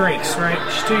fake drinks, right?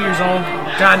 She's 2 years old.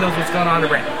 God knows what's going on in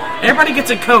her brain. Everybody gets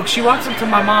a Coke. She walks up to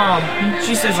my mom.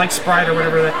 She says like Sprite or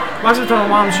whatever. Walks up to my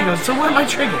mom and she goes, "So what am I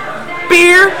drinking?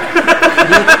 Beer?"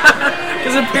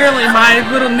 Because apparently my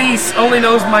little niece only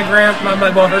knows her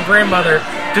grandmother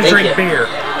to Thank drink you. beer.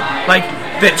 Like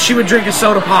that she would drink a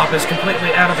soda pop is completely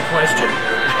out of the question.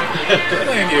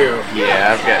 Thank you.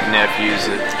 Yeah, I've got nephews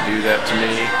that do that to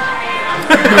me.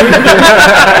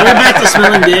 We're back to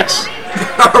smelling dicks.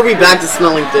 Are we back to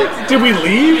smelling dicks? Did we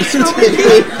leave?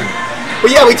 Well,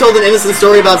 yeah, we told an innocent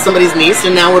story about somebody's niece,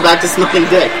 and now we're back to smelling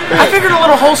dick. I figured a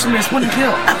little wholesomeness wouldn't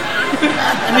kill.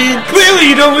 I mean, Clearly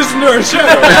you don't listen to our show.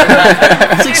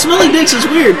 it's like smelling dicks is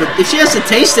weird, but if she has to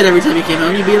taste it every time you came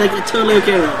home, you'd be like totally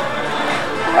okay with it.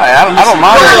 I don't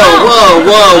mind.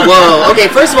 Whoa. Okay,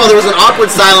 first of all, there was an awkward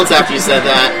silence after you said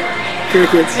that.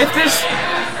 Crickets. If this,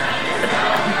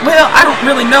 well, I don't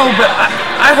really know, but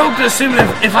I hope to assume that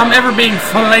if I'm ever being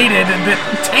filleted, that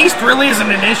taste really isn't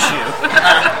an issue.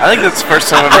 I think that's the first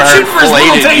time I've I'm ever heard shooting for as little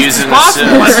filleted taste using as a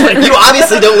possible. sentence. You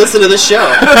obviously don't listen to the show.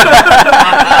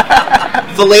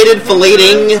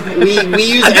 Filleting. We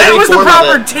use That every was the form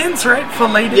proper of it. tense, right?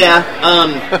 Filleted. Yeah.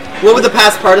 What would the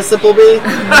past participle be?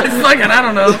 Fucking, I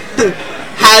don't know.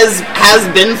 Has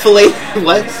been filleted.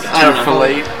 What? I don't know.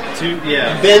 Fillet.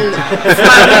 Been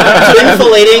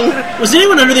filleting. Was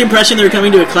anyone under the impression they were coming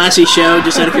to a classy show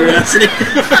just out of curiosity?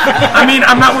 I mean,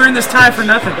 I'm not wearing this tie for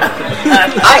nothing.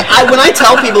 I when I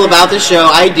tell people about the show,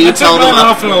 I do I tell took them. mine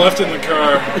off and I left it in the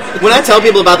car. When I tell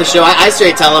people about the show, I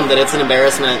straight tell them that it's an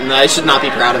embarrassment and I should not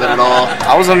be proud of it at all.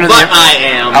 I was under But the I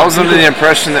am. I was under the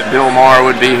impression that Bill Maher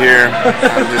would be here.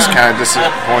 I'm just kind of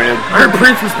disappointed. I heard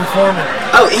Prince was performing.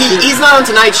 Oh, he's not on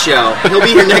tonight's show. He'll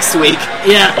be here next week.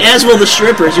 Yeah, as will the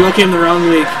strippers. You all came the wrong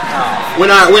week.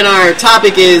 When our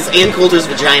topic is Ann Coulter's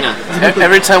vagina.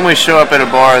 Every time we show up at a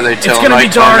bar, they tell gonna be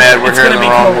Mike dark, Tormad we're it's here in gonna the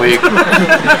be wrong cold. week.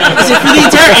 Is it for the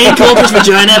entire Ann Coulter's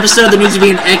vagina episode there needs to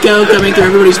be an echo coming through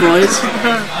everybody's voice?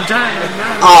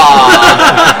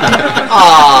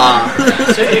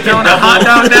 Throwing a hot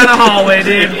dog down a hallway,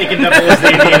 dude. It can double as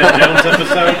the Indiana Jones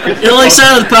episode. You'll like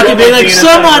sound with Pucky being like,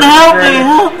 "Someone help me,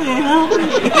 help me, help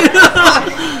me."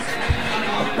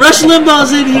 Rush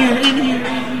Limbaugh's in here.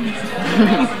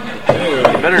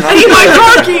 Better not. Eat my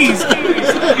car keys!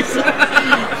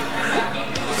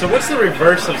 So what's the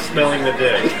reverse of smelling the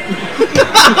dick?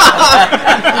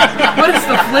 What is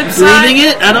the flip side? Breathing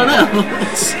it? I don't know.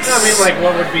 I mean, like,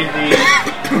 what would be the...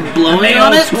 Blowing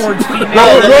on it? Towards female.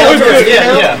 Oh, the male was towards it?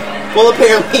 female? Yeah. Well,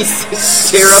 apparently,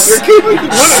 tear up your cooch.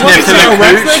 Sniffing How a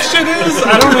wet that cooch. shit is?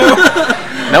 I don't know.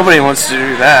 Nobody wants to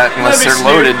do that unless they're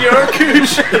loaded. Oh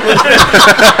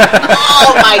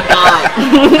my god!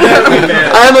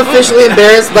 I'm officially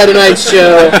embarrassed by tonight's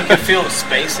show. You can feel the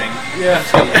spacing.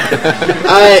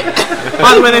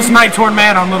 By the way, this is Mike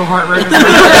Tormad on Little Heart Records.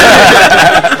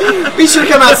 Be sure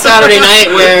to come out Saturday night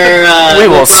where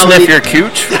We will we'll probably- sniff your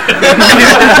cooch.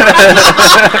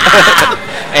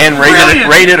 And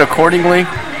rate it accordingly.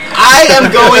 I am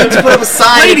going to put up a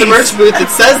sign at the merch booth that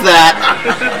says that,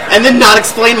 and then not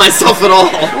explain myself at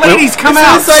all. Ladies, come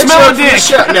out, smell a dick.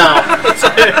 No.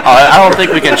 I don't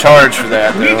think we can charge for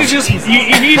that. You need to just. You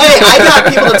need Hey, I got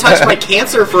people to touch my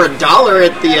cancer for $1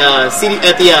 at the CD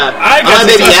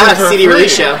CD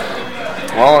release show.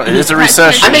 Well, it is a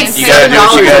recession. I made You gotta do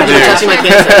what you gotta do. touching my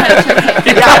cancer.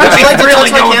 Yeah, would you like to touch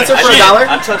my cancer for $1?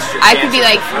 I could be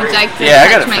like, would you like to Yeah,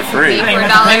 I got touch it my for free. kidney for $1?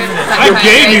 I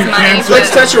gave you cancer.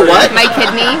 Let's touch your what? My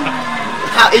kidney?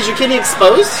 How, is your kidney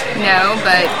exposed? No,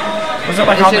 but Was it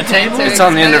like is on your the table? cancer It's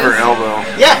on the end of her exposed? elbow.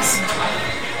 Yes.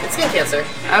 It's skin cancer.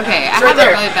 Okay, I It's right have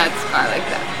there. a really bad scar like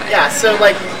that. But Yeah, so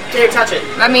like, here, touch it.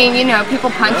 I mean, you know, people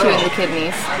punch you in the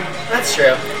kidneys. That's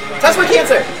true. Touch my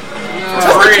cancer.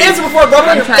 Touch my cancer before I rub it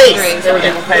on your I'm trying to face. raise There we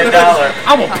go. Pay $1.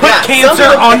 I will put Yeah, cancer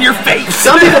some people- on your face.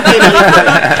 Some people pay money for it.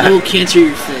 I will cancer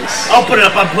your face. Open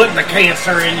up, I'm putting the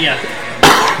cancer in you.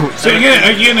 So you're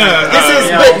gonna This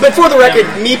is, but for the record,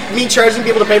 me charging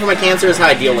people to pay for my cancer is how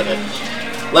I deal with it.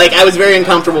 Like, I was very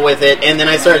uncomfortable with it, and then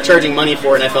I started charging money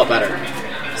for it, and I felt better.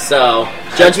 So,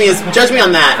 judge me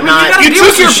on that. You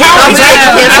took your power I'm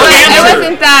back. saying- It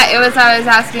wasn't that. It was I was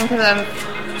asking because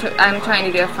I'm trying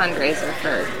to do a fundraiser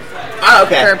for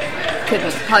okay.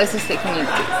 polycystic kidney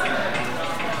disease.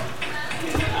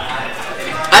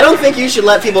 I don't think you should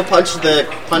let people punch the No,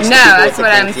 people that's with the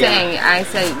what I'm things, yeah. saying. I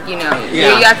said, you know,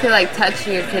 Yeah. you have to like touch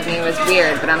your kidney was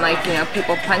weird, but I'm like, you know,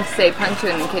 people punch you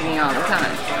in the kidney all the time.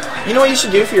 You know what you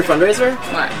should do for your fundraiser?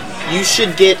 What? You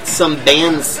should get some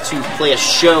bands to play a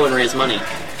show and raise money.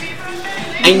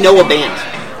 I know a band.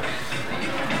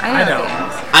 I know.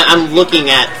 Bands. I'm looking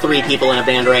at 3 people in a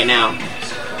band right now.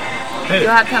 You'll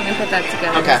have to help me put that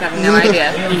together. Okay. I have no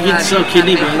idea. You can sell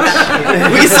kidney beans.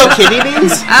 We can sell kidney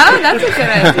beans? Oh, that's a good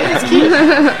idea. That's cute.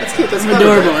 That's cute. That's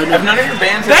Adorable. I Have know. none of your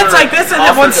bands That's ever like that's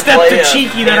offered one to step play to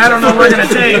cheeky that I don't know we're gonna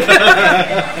take.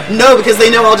 No, because they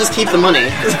know I'll just keep the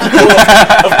money.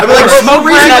 I'll be like, well,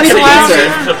 We're raise not money for gonna use cancer.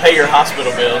 it to pay your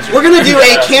hospital bills. We're gonna do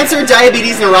a cancer,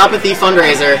 diabetes, neuropathy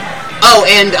fundraiser. Oh,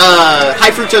 and high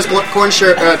fructose corn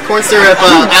syrup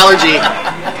allergy.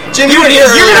 Jim, you were here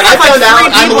earlier. I found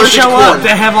out I'm allergic to corn.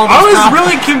 To have all I these was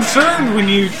really concerned when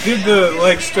you did the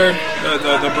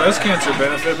breast cancer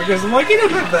benefit because I'm like, you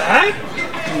didn't have that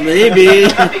Maybe.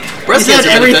 Breast He's had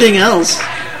cancer everything else.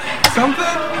 something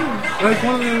like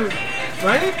one of the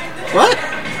right. What?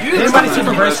 You did Anybody see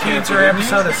something the breast cancer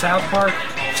episode of South Park?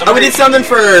 Oh, we did something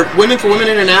for Women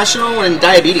International and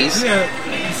diabetes. Yeah,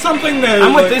 something that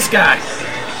I'm with this guy.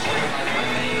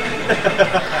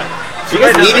 You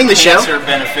guys leaving the show? Cancer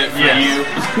benefit for you.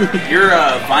 Your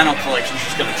vinyl collection's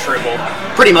just gonna triple.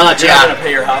 Pretty much, You're not yeah. gonna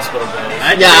pay your hospital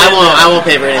bills. Yeah, I won't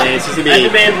pay for anything. It's just gonna I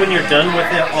be. demand when you're done with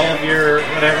it, all of your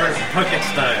whatever,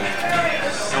 Puckenstein.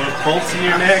 I want bolts in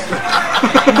your neck.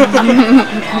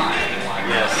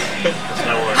 Yes. That's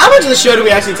my word. How much of the show do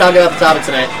we actually talk about the topic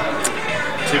tonight?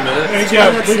 2 minutes. we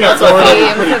got That's what I bored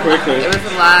thought. pretty quickly. It was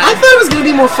a lot. I thought it was gonna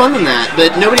be more fun than that,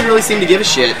 but nobody really seemed to give a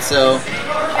shit. So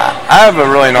I have a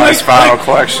really nice vinyl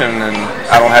collection, and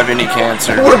I don't have any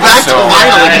cancer. we're back so, to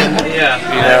vinyl again. Yeah.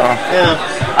 You know,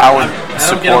 Yeah. I would I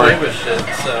don't get away support. with shit,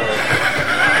 so.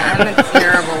 I'm a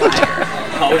terrible liar.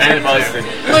 Always been busted.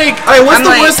 Like, all right, what's I'm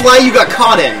the like- worst lie you got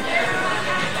caught in?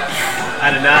 I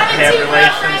did not have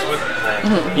relations with.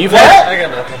 You've had. I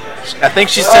got nothing. I think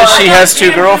she said she has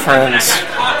 2 girlfriends.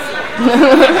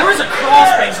 There was a crawl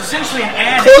space, essentially an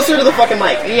attic. Closer to the fucking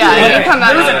mic. Yeah, you can come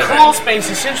out There was of a it. crawl space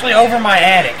essentially over my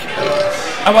attic.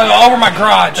 Over my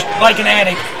garage, like an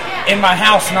attic in my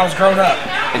house when I was growing up.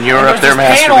 And you were And up there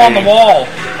there's this panel on the masturbating. wall,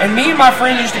 and me and my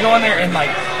friends used to go in there and like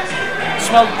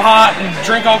smoke pot and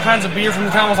drink all kinds of beer from the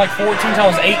time I was like 14 till I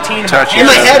was 18. Touch In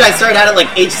my head, I started out at like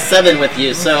age 7 with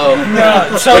you, so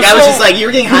So like I was just like, you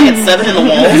were getting high at 7 in the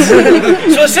walls.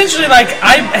 So essentially, like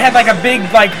I had like a big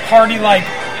like party like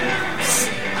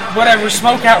whatever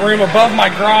smoke out room above my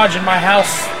garage in my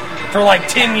house for like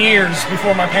 10 years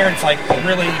before my parents like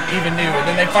really even knew. And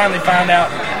then they finally found out.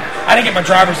 I didn't get my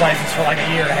driver's license for like a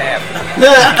year and a half.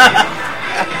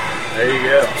 There you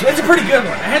go. So it's a pretty good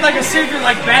one. I had like a secret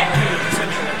like bat cave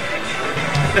essentially.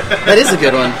 That is a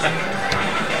good one.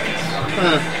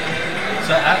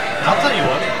 So I'll tell you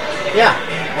what. Yeah.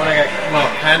 When I got,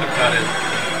 kind of caught in.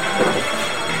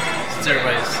 Since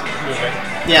everybody's moving.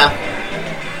 Yeah.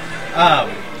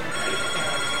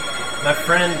 My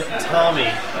friend Tommy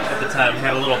at the time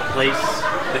had a little place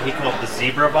that he called the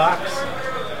Zebra Box,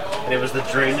 and it was the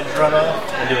drainage runoff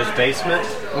into his basement.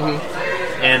 Mm-hmm.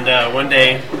 And one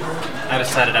day, I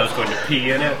decided I was going to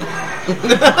pee in it.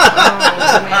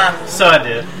 So I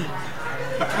did.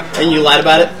 And you lied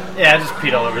about it? Yeah, I just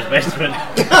peed all over his basement.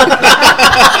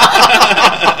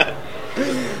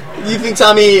 You think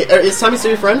Tommy... is Tommy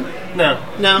still your friend? No.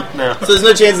 No? No. So there's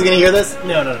no chance he's going to hear this?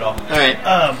 No, not at all. Alright.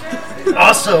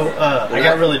 Also, I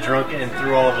got really drunk and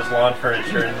threw all of his lawn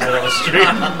furniture in the middle of the street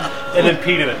and then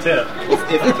peed in a tip.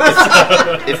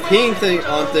 If peeing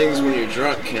on things when you're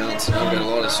drunk counts, I've got a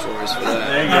lot of stories for that.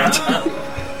 There you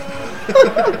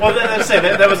go. Well,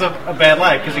 that was a bad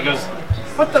lie, because he goes,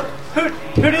 what the...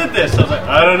 Who did this? I was like,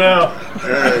 I don't know. You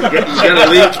got a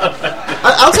leak.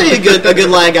 I'll tell you a good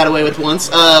lie I got away with once.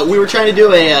 We were trying to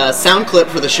do a sound clip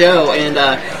for the show, and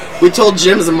we told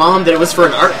Jim's mom that it was for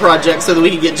an art project so that we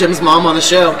could get Jim's mom on the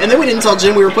show. And then we didn't tell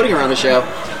Jim we were putting her on the show.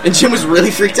 And Jim was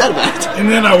really freaked out about it. And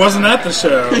then I wasn't at the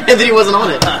show. And then he wasn't on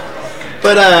it.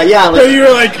 But, yeah. So you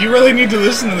were like, you really need to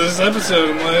listen to this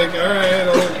episode. I'm like, alright,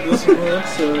 I'll listen to the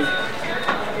episode.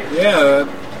 Yeah,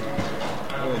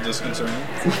 a little disconcerting.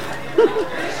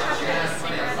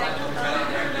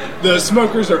 The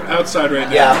smokers are outside right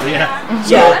now. Yeah.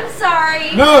 So, I'm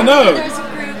sorry. No. There's a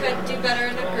group and do better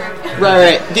in a group.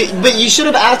 Right. But you should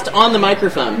have asked on the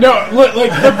microphone. No,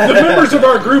 like the members of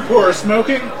our group who are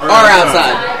smoking are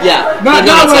outside. Yeah. Not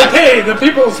like, hey, the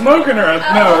people smoking are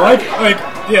no, like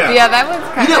yeah. Yeah, that was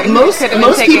kind of... most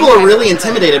people are really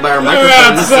intimidated by our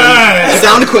microphones and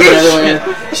sound equipment everywhere.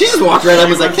 She just walked right up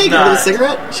and was like, hey, can I get a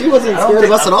cigarette? She wasn't scared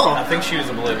of us at all. I think she was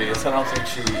oblivious. I don't think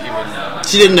she even...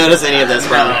 She didn't notice any of this,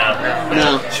 probably.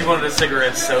 No. She wanted a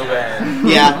cigarette so bad.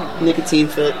 Yeah, nicotine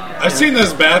fit. I've seen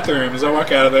those bathrooms. I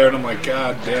walk out of there and I'm like,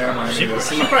 God damn, I need this.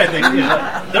 She probably thinks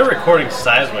they're recording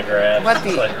seismographs. What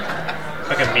the...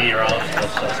 Like a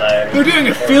meteorologist society. They're doing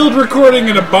a field recording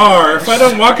in a bar. If I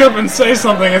don't walk up and say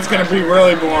something, it's going to be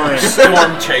really boring.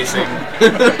 Storm chasing.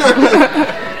 It's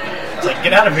like,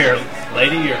 get out of here,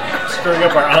 lady. You're screwing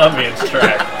up our ambience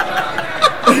track.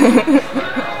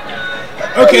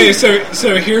 Okay,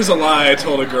 so here's a lie I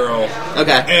told a girl.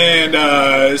 Okay.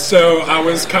 And so I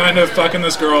was kind of fucking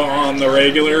this girl on the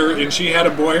regular, and she had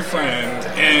a boyfriend,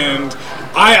 and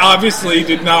I obviously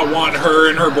did not want her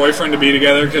and her boyfriend to be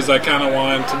together because I kind of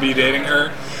wanted to be dating her.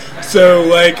 So,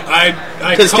 like,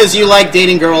 Because you like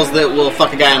dating girls that will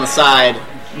fuck a guy on the side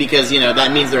because,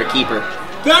 that means they're a keeper.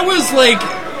 That was, like,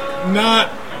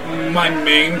 not my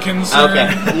main concern.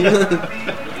 Okay.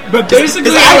 But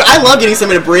basically... I love getting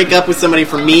somebody to break up with somebody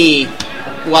for me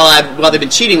while they've been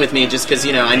cheating with me just because,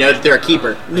 I know that they're a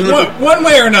keeper. One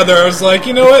way or another, I was like,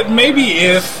 you know what, maybe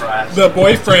if the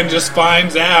boyfriend just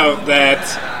finds out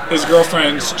that his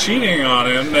girlfriend's cheating on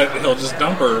him, that he'll just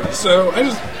dump her. So I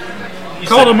just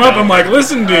called him up, I'm like,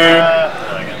 listen, dude,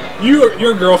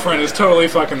 your girlfriend is totally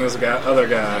fucking this other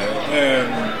guy.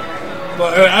 And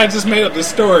I just made up this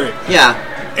story. Yeah.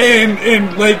 And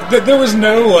there was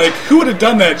no, like, who would have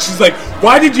done that? She's like,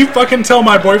 why did you fucking tell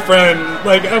my boyfriend?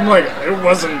 Like, I'm like, it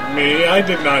wasn't me. I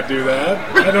did not do that.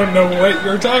 I don't know what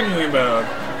you're talking about.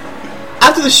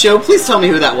 After the show, please tell me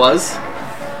who that was.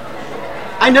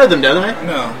 I know them, don't I?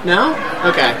 No. No?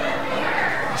 Okay.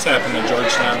 This happened in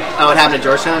Georgetown. Oh, it happened in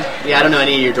Georgetown? Yeah, I don't know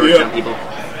any of your Georgetown people.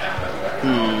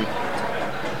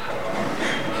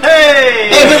 Hey,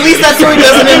 but at least that story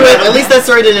doesn't end with. At least that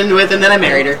story didn't end with, and then I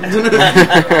married her.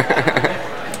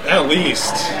 At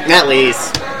least. At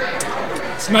least.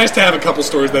 It's nice to have a couple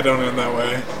stories that don't end that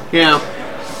way. Yeah.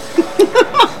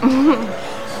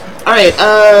 All right.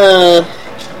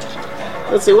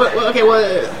 Let's see. What? I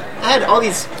had all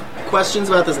these questions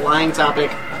about this lying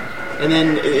topic, and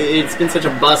then it's been such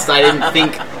a bust. I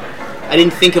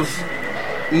didn't think of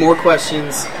more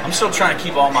questions. I'm still trying to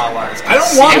keep all my lies. I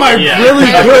don't want my really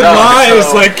good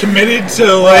lies committed to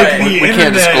the we internet.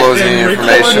 Can't disclose any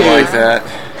information like that.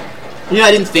 Yeah,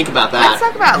 I didn't think about that. Let's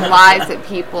talk about lies that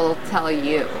people tell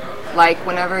you. Like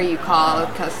whenever you call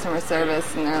customer service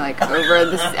and they're like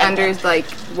under's like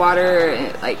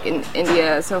water like in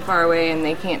India so far away and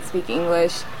they can't speak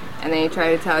English and they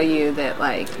try to tell you that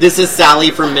like this is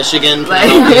Sally from Michigan. Like,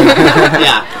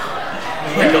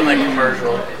 Like on that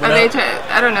commercial. Or they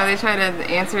try to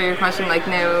answer your question like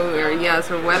no or yes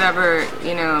or whatever,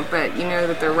 but you know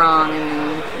that they're wrong,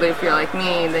 and if you're like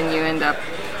me, then you end up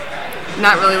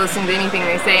not really listening to anything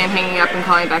they say and hanging up and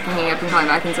calling back and hanging up and calling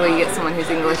back until you get someone whose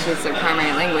English is their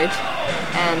primary language,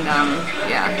 and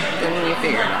then you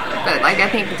figure it out. But like I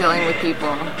think dealing with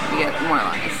people, you get more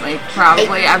lies. Like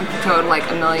probably I've told like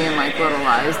a million like little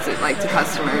lies to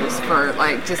customers for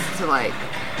like just to like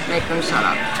make them shut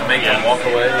up. To make them walk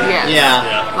away?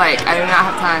 Yeah. Like, I do not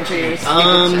have time for your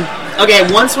stupid shit. Okay,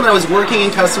 once when I was working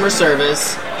in customer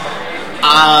service,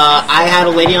 I had a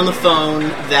lady on the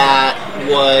phone that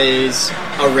was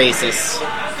a racist.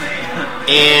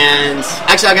 And,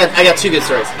 actually, I got two good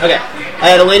stories. Okay. I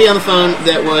had a lady on the phone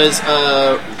that was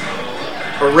a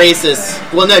or racist.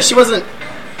 Well, no, she wasn't.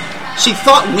 She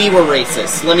thought we were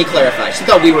racist. Let me clarify. She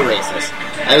thought we were racist.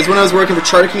 It was when I was working for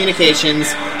Charter Communications,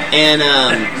 and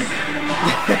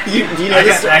do you know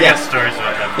this? I got stories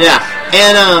about that. Yeah,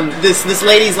 and this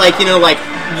lady's like, you know, like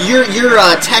your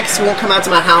text won't come out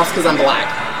to my house because I'm black.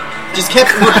 Just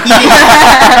kept repeating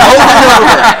over and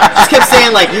over. Just kept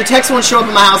saying like, your text won't show up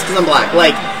in my house because I'm black.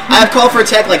 Like, I have called for a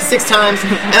tech like 6 times,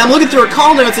 and I'm looking through her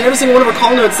call notes, and every single one of her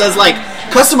call notes says like,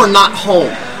 customer not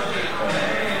home.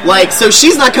 Like, so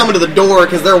she's not coming to the door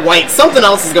because they're white. Something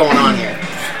else is going on here.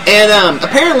 And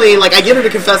apparently, like, I get her to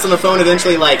confess on the phone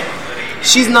eventually, like,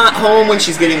 she's not home when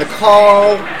she's getting the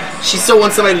call. She still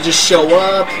wants somebody to just show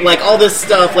up. Like, all this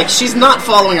stuff. Like, she's not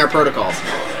following our protocols.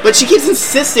 But she keeps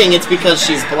insisting it's because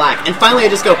she's black. And finally I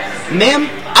just go, ma'am,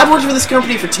 I've worked for this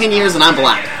company for 10 years and I'm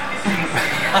black.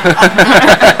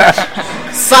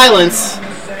 Silence.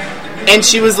 And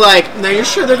she was like, no, you're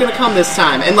sure they're going to come this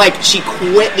time? And, like, she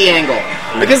quit the angle.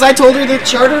 Because I told her that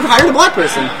Charter hired a black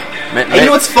person. And you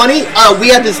know what's funny?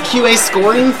 We had this QA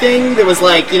scoring thing that was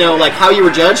like, you know, like how you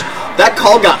were judged. That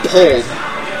call got pulled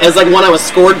as like one I was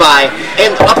scored by.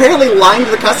 And apparently lying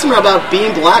to the customer about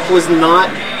being black was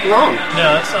not wrong.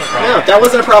 No, that's not a problem. No, that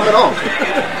wasn't a problem at all.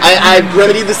 I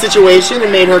remedied the situation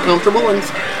and made her comfortable, and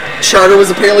Charter was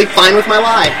apparently fine with my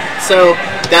lie. So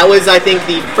that was, I think,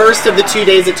 the first of the 2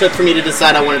 days it took for me to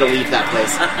decide I wanted to leave that place.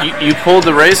 You pulled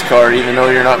the race card even though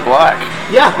you're not black.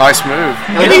 Yeah. Nice move.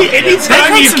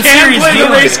 Anytime you can play the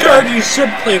race card, you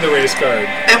should play the race card.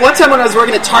 And one time when I was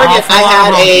working at Target, I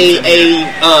had a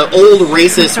old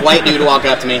racist white dude walk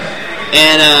up to me,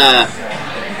 and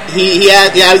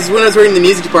it was when I was working in the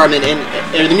music department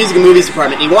or the music and movies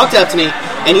department. And he walked up to me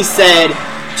and he said,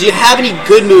 "Do you have any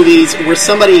good movies where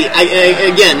somebody?"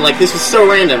 Again, like this was so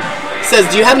random. Says,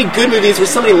 "Do you have any good movies where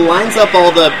somebody lines up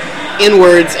all the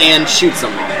N-words and shoots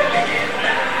them?"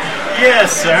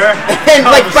 Yes, sir. And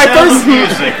like my first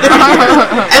music.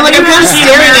 and like I'm kind of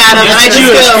staring at him, and I just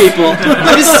go,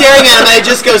 I'm just staring at him, and I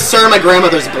just go, "Sir, my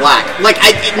grandmother's black." Like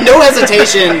no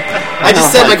hesitation, I just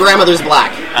said my grandmother's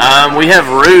black. We have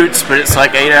Roots, but it's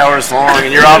like 8 hours long,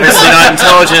 and you're obviously not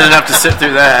intelligent enough to sit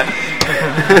through that.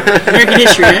 American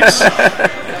History X.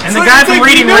 And the guy from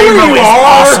Reading Rainbow is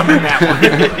awesome in that one.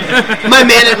 My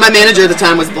manager at the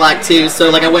time was black too, so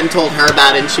like I went and told her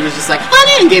about it, and she was just like,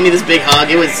 "Honey," and gave me this big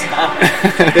hug. It was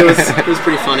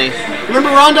pretty funny. Remember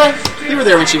Rhonda? You were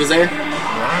there when she was there.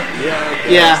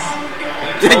 Yeah.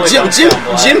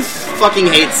 Jim fucking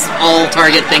hates all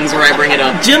Target things where I bring it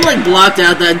up. Jim like blocked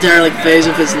out that entire like phase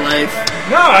of his life.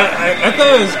 No, I thought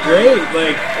it was great.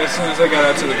 Like as soon as I got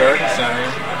out to the garden center,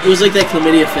 it was like that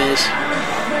chlamydia phase.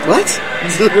 What?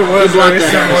 It was very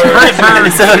similar.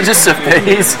 Is that just a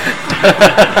phase?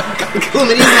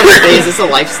 Chlamydia's not a phase, it's a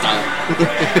lifestyle.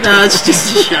 No, it's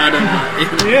just a shot of it.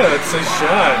 Yeah, it's a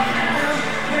shot.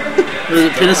 Was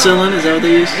it penicillin? Is that what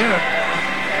they use? Yeah.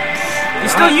 You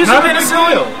still using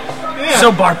penicillin? Yeah. So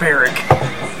barbaric.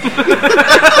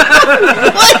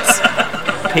 What?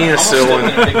 Penicillin.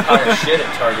 Big pile of shit at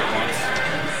Target once.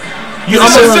 You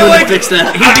almost feel like fix that.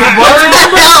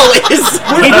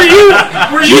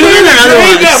 Were you there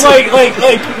that like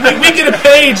we get a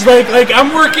page like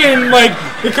I'm working like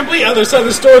the complete other side of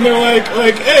the store, and they're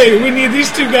like hey, we need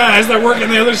these 2 guys that work on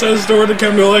the other side of the store to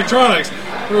come to electronics.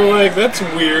 We're like, that's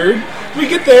weird. We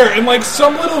get there, and like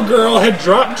some little girl had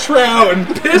dropped trout and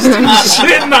pissed and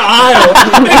shit in the aisle,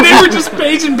 and they were just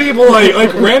paging people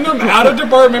like random out of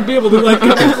department people to like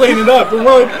come clean it up, and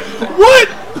we're like, what?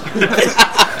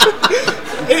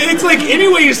 It's like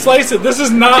any way you slice it, this is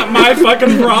not my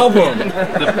fucking problem.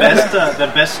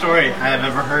 The best story I have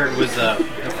ever heard was a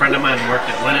friend of mine worked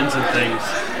at Lennon's and Things.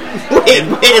 Wait,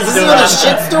 is this a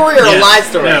shit story or a lie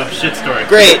story? No, shit story.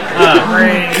 Great.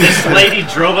 This lady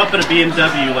drove up in a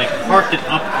BMW, like parked it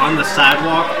up on the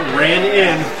sidewalk,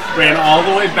 ran all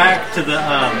the way back to the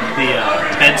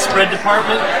bedspread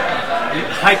department,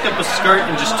 hiked up a skirt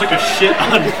and just took a shit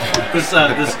on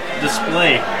this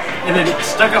display. And then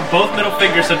stuck up both middle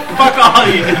fingers, said, "Fuck all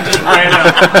you," and just ran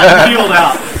out, peeled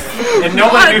out. And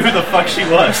nobody knew who the fuck she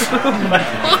was.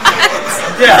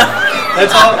 Yeah,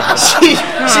 that's all. She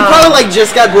probably like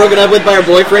just got broken up with by her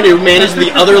boyfriend who managed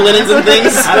the other Linens and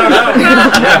Things. I don't know.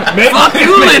 Yeah. Fuck you,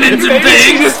 Linens and Things!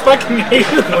 She just fucking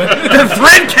hated Linens. The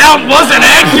thread count wasn't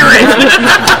accurate!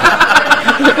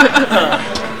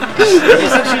 She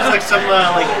said she was like some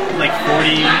like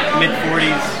 40,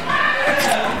 mid-40s.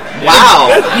 Wow.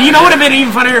 You know what would have been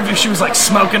even funnier if she was like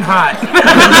smoking hot.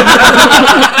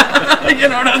 You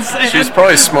know what I'm saying? She was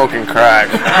probably smoking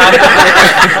crack.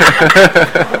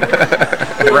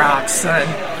 Rock, son.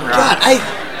 God,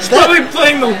 He's probably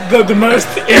playing the most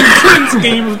intense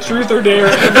game of Truth or Dare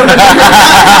ever.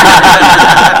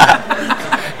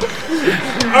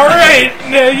 Alright,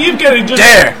 now you've got to just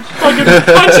fucking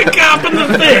punch a cop in the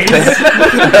face.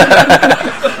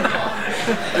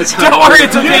 Don't worry,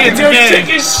 it's okay, it's go okay. take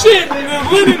a shit in the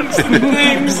linens and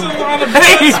things on the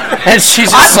Hey, And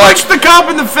she's I just like, punched the cop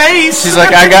in the face. she's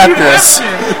like, I got this.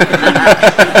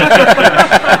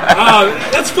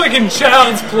 That's fucking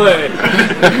child's play.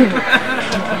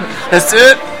 That's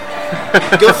it?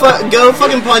 Go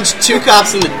fucking punch 2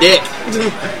 cops in the dick.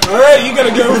 Alright, you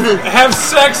gotta go have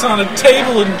sex on a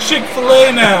table in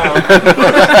Chick-fil-A now.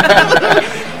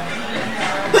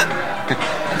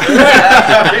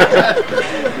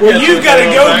 Well, you've got to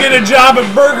go get a job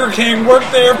at Burger King, work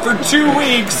there for 2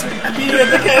 weeks, be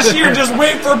at the cashier, just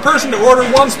wait for a person to order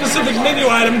one specific menu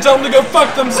item, tell them to go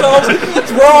fuck themselves,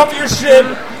 throw off your shit,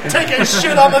 take a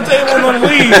shit on the table, and then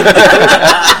leave.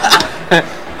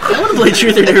 I want to play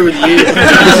Truth or Dare with you.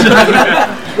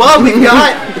 Well, we've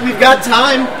got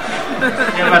time.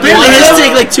 Apparently, it has to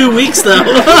take like 2 weeks though.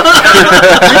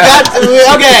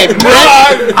 Okay.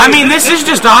 I mean, this is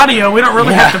just audio. We don't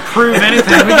really have to prove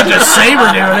anything. We can just say we're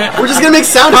doing it. We're just gonna make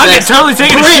sound Fuck effects. it, totally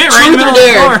taking a shit right in the middle of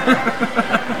the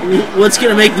floor. What's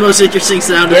gonna make the most interesting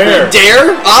sound Dare. effect?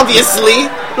 Dare, obviously.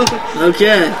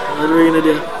 Okay, what are we gonna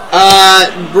do?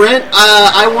 Brent,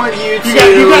 I want you to.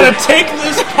 You gotta take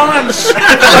this punch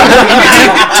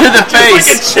To the like a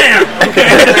face. champ.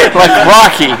 Like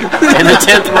Rocky in the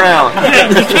 10th round.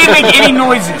 You can't make any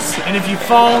noises, and if you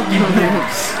fall, you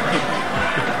lose.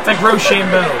 It's like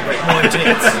Rochambeau, but more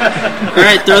intense.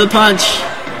 Alright, throw the punch.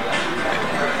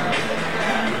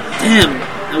 Damn.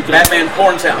 Okay. Batman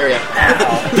porn sound. That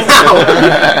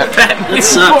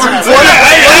sucked. One of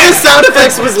the sound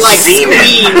effects was like scream.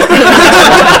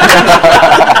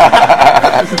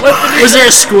 Was there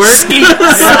a squirt?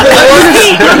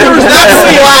 There was not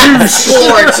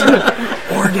sport.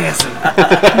 Orgasm.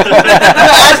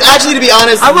 Actually, to be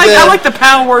honest, I like the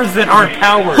power words that aren't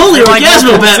power words. Holy They're like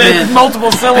orgasmo,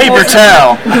 multiple Batman. syllables. Paper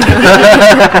towel.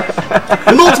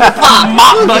 multiple pop.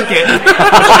 Mop bucket.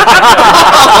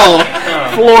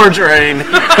 Floor drain.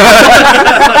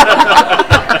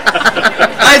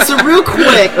 Alright, so real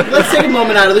quick, let's take a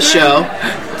moment out of the show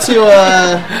to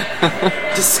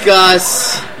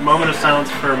discuss. Moment of silence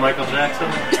for Michael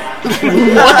Jackson.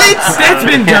 What? That's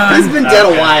been done. He's been dead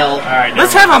a while. All right,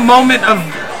 Let's have a moment of.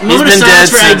 Moment of been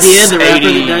silence dead for Idea, since the rapper 80.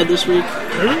 that died this week.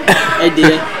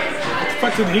 Idea. What the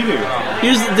fuck did he do?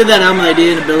 He did that album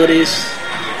Idea and Abilities.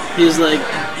 He was like,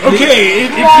 Okay,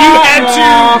 if you had to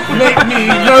make me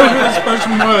know who this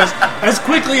person was as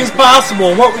quickly as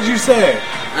possible, what would you say?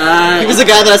 He was a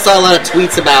guy that I saw a lot of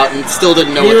tweets about and still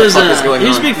didn't know he what the was fuck was going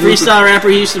he was a on. big freestyle rapper.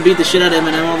 He used to beat the shit out of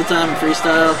Eminem all the time in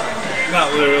freestyle.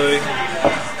 Not literally.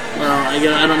 Well, I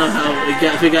don't know how if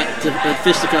he got to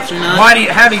fisticuffs or not.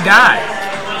 How'd he die?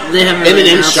 They haven't really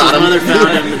Eminem announced. shot His him. mother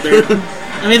found him. But they're,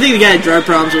 I mean, I think the guy had drug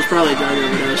problems. It was probably a drug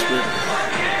overdose, but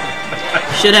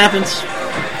shit happens.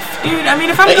 Dude, I mean,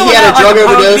 if I'm He going had a out drug like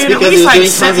a punk, overdose dude, at because he least, was doing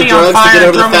tons set of me on drugs to fire, get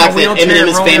over the throw me in fact a that wheelchair, Eminem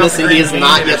is roll me famous up and he is the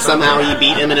not green yet or somehow he something.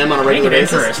 beat Eminem on a Make regular it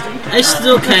basis. interesting. I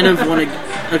still kind of want to.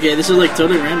 Okay, this is like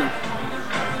totally random.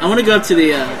 I want to go up to the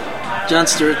Jon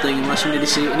Stewart thing in Washington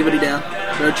D.C. Anybody down?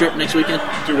 Road trip next weekend.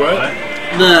 Do what?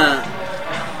 The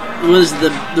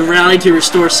rally to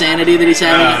restore sanity that he's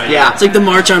having. Yeah. It's like the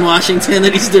March on Washington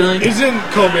that he's doing. Isn't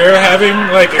Colbert having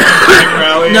like a campaign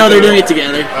rally? No, they're doing it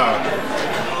together. Oh.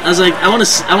 I was like, I want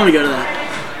to go to that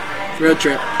road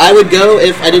trip. I would go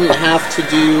if I didn't have to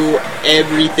do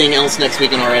everything else next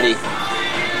weekend already.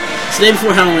 It's the day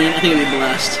before Halloween. I think it'd be a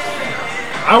blast.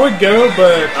 I would go,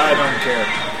 but I don't care.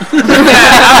 I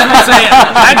was gonna say,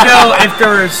 I'd go if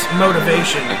there was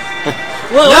motivation.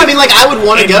 Well, no, I mean, like, I would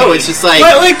want to go. It's just like,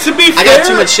 But like to be fair, I got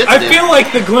too much shit to I do. feel like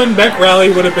the Glenn Beck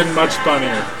rally would have been much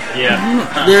funnier. Yeah.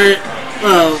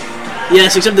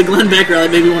 Yes, except the Glenn Beck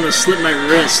rally made me want to slip my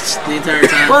wrists the entire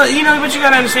time. Well, you know what you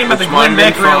gotta understand about the Glenn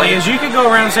mine Beck been rally fun? is you could go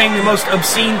around saying the most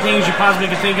obscene things you possibly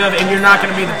could think of, and you're not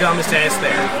gonna be the dumbest ass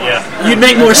there. Yeah. You'd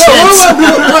make more sense.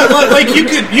 Like you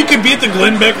could be at the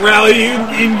Glenn Beck rally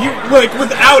and you like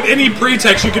without any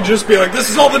pretext you could just be like, this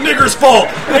is all the niggers'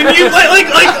 fault, and you like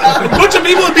a bunch of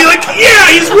people would be like, yeah,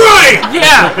 he's right.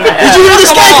 Yeah. Did you hear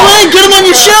this guy Glenn? Get him on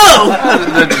your show.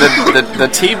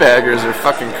 The teabaggers are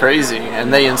fucking crazy,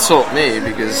 and they insult me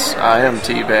because I am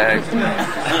teabag.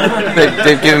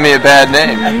 They've given me a bad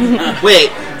name. wait,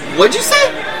 what'd you say?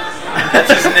 That's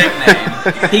his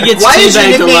nickname. He gets Why is your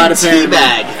teabagged a lot, nickname apparently.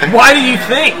 Teabag? Why do you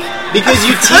think? Because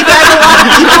you teabag a lot of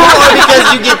people, or because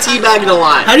you get teabagged a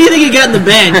lot? How do you think he got in the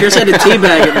band? Chris had to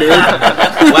teabag him, dude.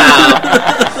 Wow.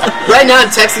 Brett right now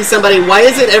I'm texting somebody, why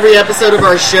is it every episode of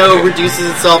our show reduces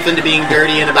itself into being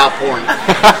dirty and about porn?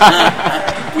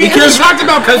 Because talked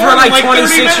about because we're like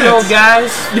 26-year-old guys.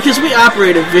 Because we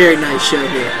operate a very nice show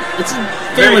here. It's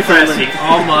family friendly.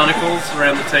 All monocles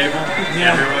around the table.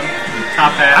 Yeah. Everyone.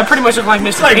 Top hat. I pretty much look like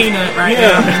Mr. Peanut right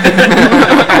now.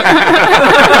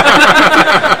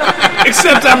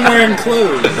 Except I'm wearing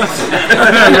clothes.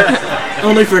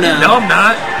 Only for now. No, I'm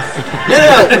not.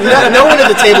 No one at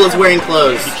the table is wearing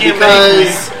clothes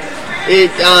because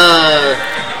it.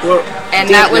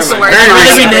 And that was the worst.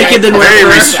 Very naked than very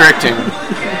restricting.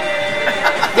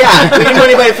 Yeah, we didn't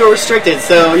want anybody to feel restricted,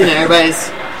 so everybody's.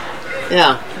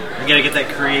 Yeah. You gotta get that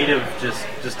creative just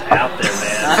out there,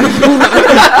 man.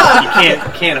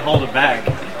 You can't hold it back.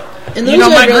 And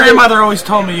my grandmother always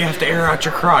told me you have to air out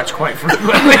your crotch quite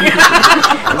frequently.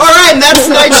 Alright, and that's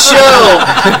tonight's show.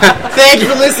 Thank you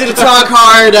for listening to Talk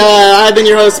Hard. I've been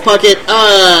your host, Puckett.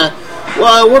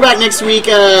 Well, we're back next week.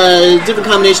 Different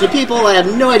combination of people. I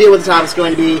have no idea what the topic's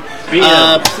going to be.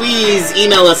 Please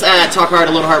email us at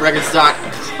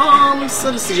talkhard@littleheartrecords.com.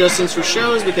 Send us suggestions for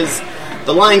shows because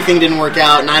the lying thing didn't work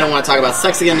out, and I don't want to talk about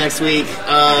sex again next week.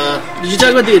 Did you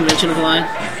talk about the invention of the line?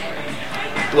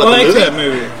 What, I like that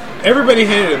movie. Everybody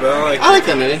hated it, but I like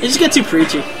that movie. It just got too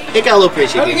preachy. It got a little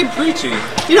preachy. How did it get preachy? I'm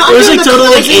it was doing like the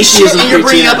totally like closing shit, atheism and you're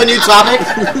bringing up a new topic.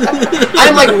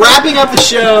 I'm like wrapping up the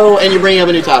show, and you're bringing up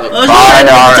a new topic. I was trying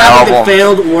to make a topic that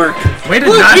failed work. Look, we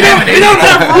don't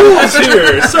have rules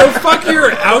here, so fuck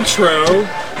your outro.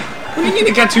 What do you mean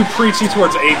it got too preachy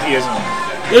towards atheism?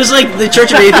 It was like the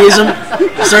Church of Atheism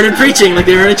started preaching like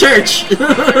they were in a church.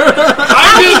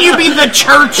 I mean, you be the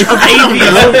Church of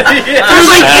Atheism. It was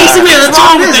like basically that's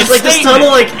all it is. It's like this total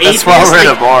like That's atheist. why we're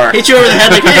in a bar. Hit you over the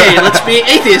head like, hey, let's be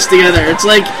atheists together. It's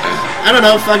like I don't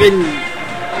know, fucking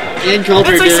in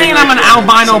culture. It's like saying I'm an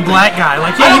albino black guy.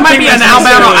 Like, yeah, you I don't might be think an that's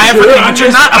albino necessarily African, true. but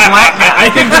you're not a black guy. I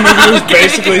think the movie was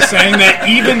basically saying that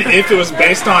even if it was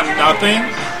based on nothing,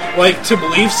 like, to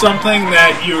believe something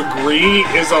that you agree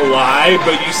is a lie,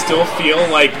 but you still feel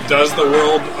like does the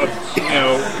world a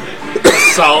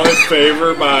solid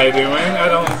favor by doing,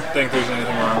 I don't think there's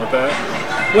anything wrong with that.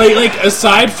 Like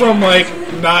aside from like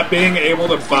not being able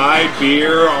to buy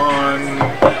beer on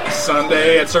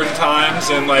Sunday at certain times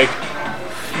and like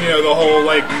the whole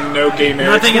like no gay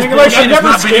marriage thing. Like, I'm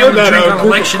never scared that a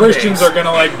group of Christians are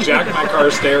gonna like jack my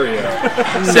car stereo.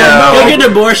 Go get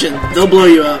an abortion. They'll blow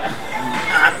you up.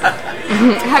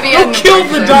 Have you They'll kill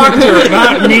the doctor,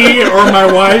 not me or my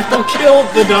wife. They'll kill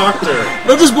the doctor.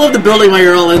 They'll just blow up the building while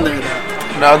you're all in there.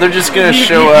 No, they're just gonna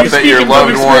show up at your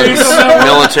loved one's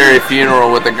military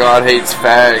funeral with the "God hates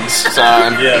fags"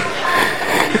 sign. Yeah.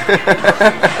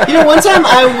 One time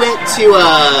I went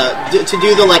to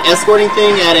do the like escorting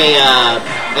thing at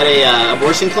a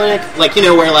abortion clinic, like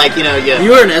where like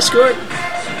you were an escort.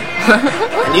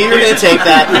 I knew you were gonna take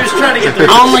that. He was trying to get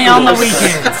the only on the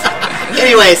weekends.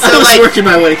 Anyway, so I was like working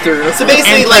my way through. So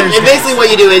basically,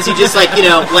 what you do is you just like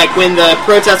like when the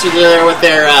protesters are there with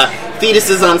their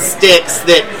fetuses on sticks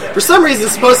that for some reason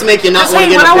is supposed to make you not want to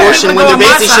get an abortion when they're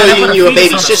basically showing you a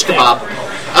baby shish kebab.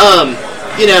 And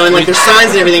like there's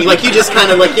signs and everything. Like you just kind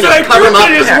of like cover them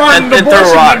up and throw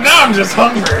rocks. Now I'm just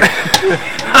hungry.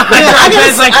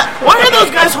 Why are those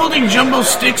guys holding jumbo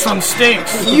sticks on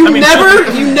stakes? You never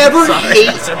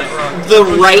hate the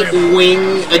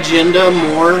right-wing agenda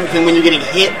more than when you're getting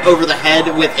hit over the head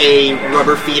with a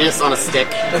rubber fetus on a stick.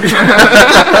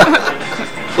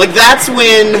 Like that's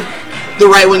when the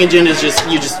right-wing agenda is just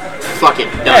fuck it,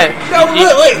 done.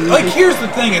 Like here's the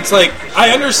thing. It's like I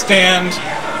understand,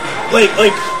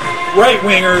 like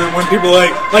right-winger when people are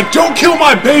like don't kill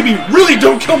my baby. Really,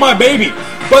 don't kill my baby.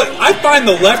 But I find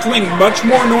the left wing much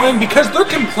more annoying because they're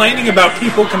complaining about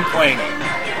people complaining.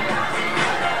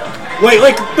 But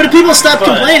if people stop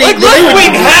complaining, the left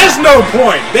wing has no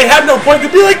point. They have no point.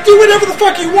 They'd be like, do whatever the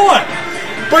fuck you want.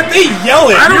 But they yell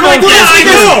it. I don't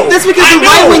know. That's because the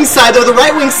right wing side, though, the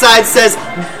right wing side says,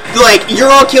 like,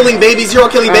 you're all killing babies,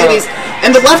 babies.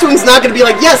 And the left wing's not going to be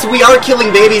like, yes, we are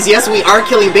killing babies, because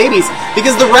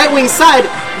the right wing side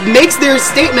makes their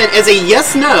statement as a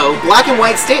yes-no, black and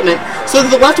white statement, so that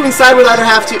the left wing side would either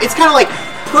have to, it's kind of like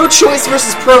pro-choice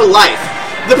versus pro-life.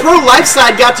 The pro-life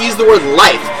side got to use the word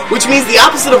life, which means the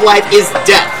opposite of life is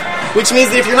death, which means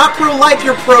that if you're not pro-life,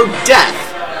 you're pro-death.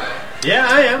 Yeah,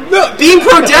 I am. No, being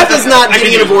pro-death is not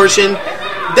getting an abortion.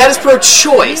 That is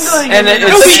pro-choice. And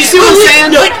you see what I'm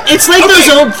saying? It's like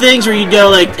those old things where you go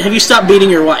like, have you stopped beating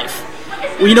your wife?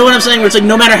 Well, you know what I'm saying? Where it's like,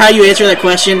 no matter how you answer that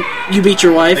question, you beat your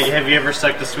wife. Like, have you ever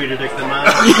sucked a sweeter dick than mine?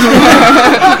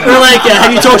 Or like, have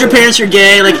you told your parents you're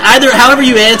gay? Like, however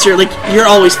you answer, like, you're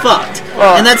always fucked.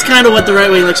 And that's kind of what the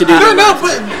right wing likes to do. No,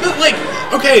 but like,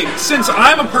 Okay, since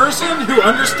I'm a person who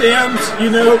understands,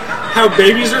 how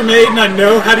babies are made and I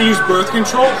know how to use birth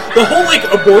control, the whole,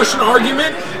 abortion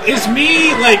argument is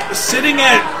me, sitting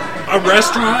at a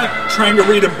restaurant trying to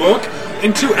read a book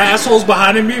and two assholes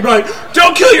behind me be like,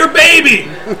 don't kill your baby!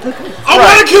 I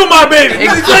want to kill my baby!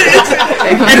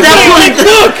 And that's when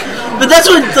cook! But that's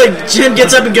when Jim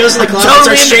gets up and goes to the closet and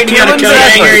starts straightening out a coat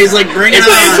hanger. He's like, bring it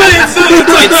on. It's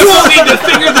you all need to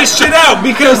figure this shit out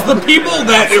because the people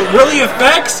that it really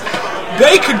affects,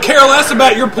 they could care less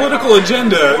about your political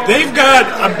agenda. They've got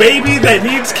a baby that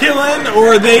needs killing,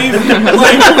 or they've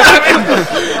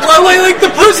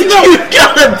the person You've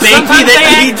got a baby that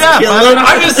needs killing.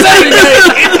 I'm just saying that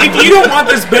if you don't want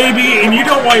this baby and you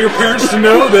don't want your parents to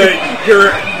know that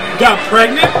you're got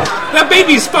pregnant, that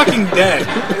baby's fucking dead.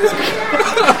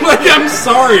 I'm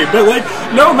sorry, but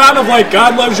no amount of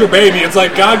God loves your baby. It's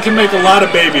God can make a lot of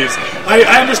babies.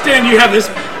 I understand you have this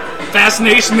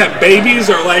fascination that babies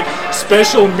are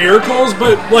special miracles,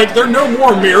 but they're no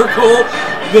more miracle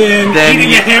than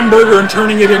eating a hamburger and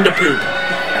turning it into poop.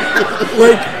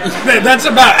 That's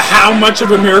about how much of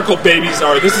a miracle babies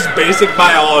are. This is basic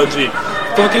biology.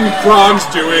 Fucking frogs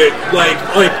do it.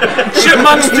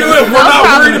 Chipmunks do it. We're not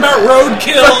worried about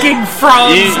roadkill. Fucking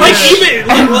frogs.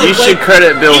 You should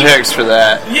credit Bill Hicks for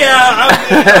that. Yeah,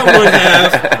 I would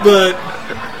have, but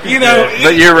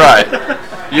But you're right.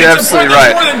 You're absolutely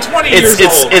right. More than 20 years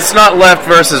old. It's not left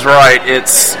versus right.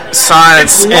 It's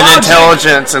science and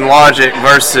intelligence and logic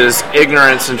versus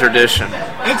ignorance and tradition.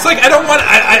 It's I don't want.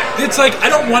 I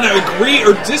don't want to agree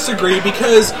or disagree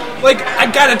because I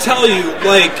gotta tell you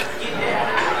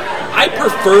I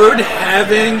preferred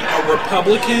having a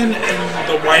Republican in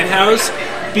the White House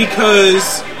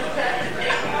because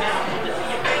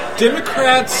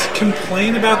Democrats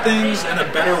complain about things in a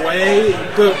better way,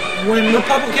 but when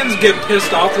Republicans get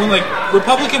pissed off, when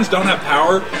Republicans don't have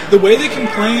power, the way they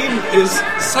complain is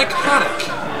psychotic.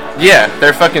 Yeah,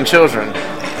 they're fucking children.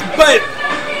 But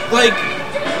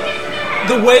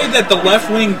the way that the left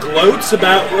wing gloats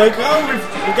about we've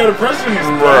got a president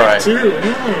who's black too.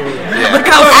 Yeah. Look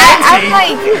how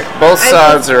I'm both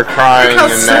sides are crying look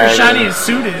how and nagging. shiny his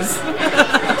suit is.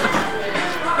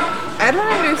 I don't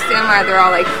understand why they're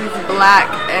all he's black,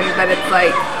 but it's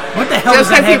what the hell does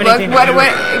just that have anything to do with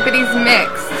it? but he's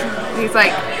mixed. He's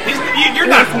you're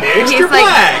not mixed. You're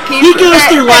black. He goes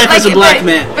through life as a black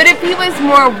man. But if he was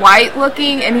more white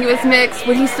looking and he was mixed,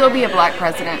 would he still be a black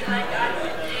president?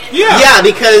 Yeah,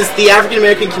 because the African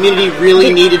American community really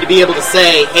needed to be able to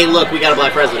say, "Hey, look, we got a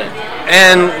black president."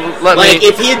 And kind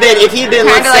if he had been,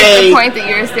 let's of say, the point that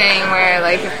you're saying, where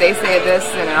if they say this,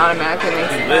 then it automatically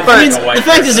makes it. But the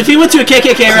fact is, if he went to a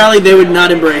KKK rally, they would not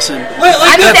embrace him.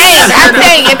 I'm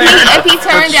saying, if he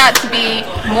turned out to be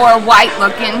more white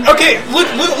looking. Okay, look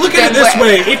at it this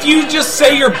way: if you just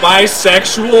say you're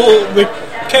bisexual, the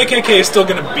KKK is still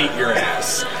going to beat your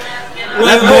ass.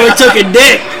 That boy took a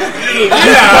dick.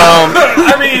 Yeah,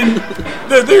 I mean,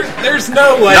 there's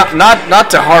no not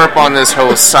to harp on this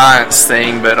whole science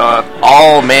thing, but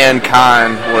all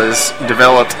mankind was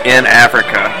developed in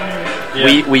Africa.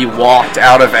 Yeah. We walked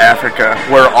out of Africa.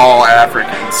 We're all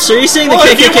Africans. So you're saying the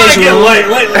KKK is wrong?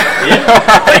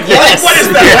 Yes. What is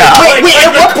that? Yeah. Wait,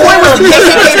 at what point was the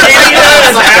KKK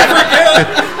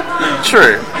Africa?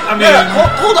 True. I mean,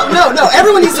 hold up. No.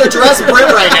 Everyone needs to address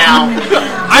Brent right now.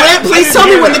 Brent, please tell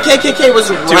me when the KKK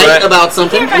was right about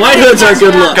something. White hoods are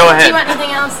good luck. Go ahead. Do you want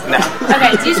anything else? No.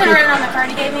 Okay, do you just want to write it on the card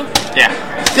you gave me? Yeah.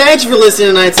 Thanks for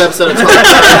listening to tonight's episode of Talk.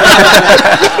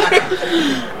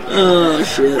 Oh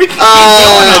shit. We can keep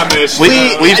going on this. We're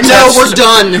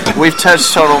done. We've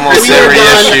touched on almost every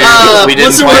issue. We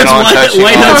didn't What's the plan words on touching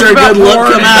White hoods are good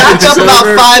luck come out. Back up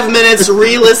about 5 minutes.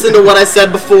 Re-listen to what I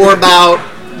said before about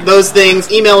those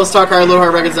things. Email us,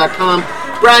 talkheartloadheartrecords.com.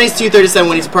 Brownies 237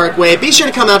 Winnie's Parkway. Be sure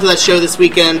to come out to that show this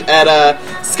weekend at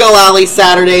Skull Alley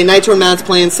Saturday. Night Tour Matt's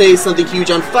playing Say Something Huge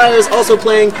on Fire is also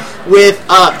playing with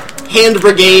Hand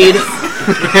Brigade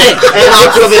and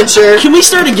Aquaventure. Can we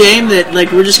start a game that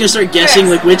we're just gonna start guessing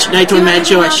which Night Tour Mad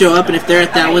show I show up, and if they're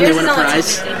at that one, they win a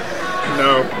prize?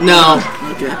 No.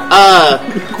 Okay.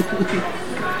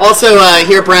 Also,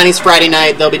 here at Brownies Friday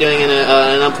night, they'll be doing an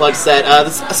unplugged set.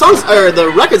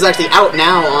 The record's actually out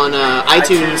now on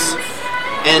iTunes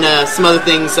and some other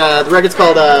things. The record's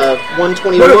called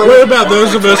 121. What about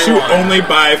those of us who only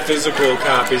buy physical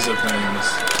copies of things?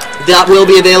 That will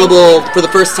be available for the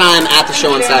first time at the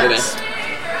show on Saturday.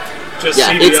 Just yeah,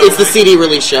 CD it's the CD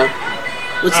release show.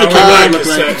 What's the cover look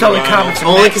like? It's only comments.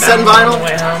 Only cassette and vinyl?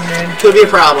 Could be a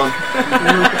problem.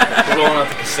 We're rolling out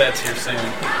the cassettes here soon.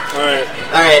 Alright.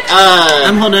 Alright,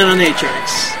 I'm holding out on 8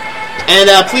 tracks. And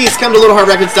please come to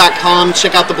littleheartrecords.com,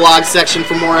 check out the blog section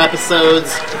for more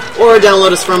episodes, or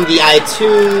download us from the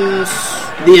iTunes.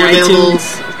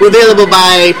 We're available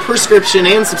by prescription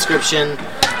and subscription.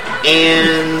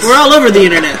 And we're all over the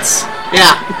internets.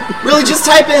 Yeah. Really, just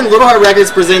type in Little Heart Records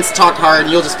presents Talk Hard,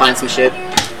 and you'll just find some shit.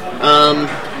 And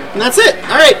that's it.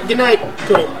 Alright, good night.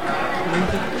 Cool.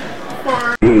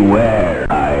 Beware,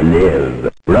 I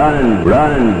live. Run,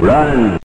 run, run.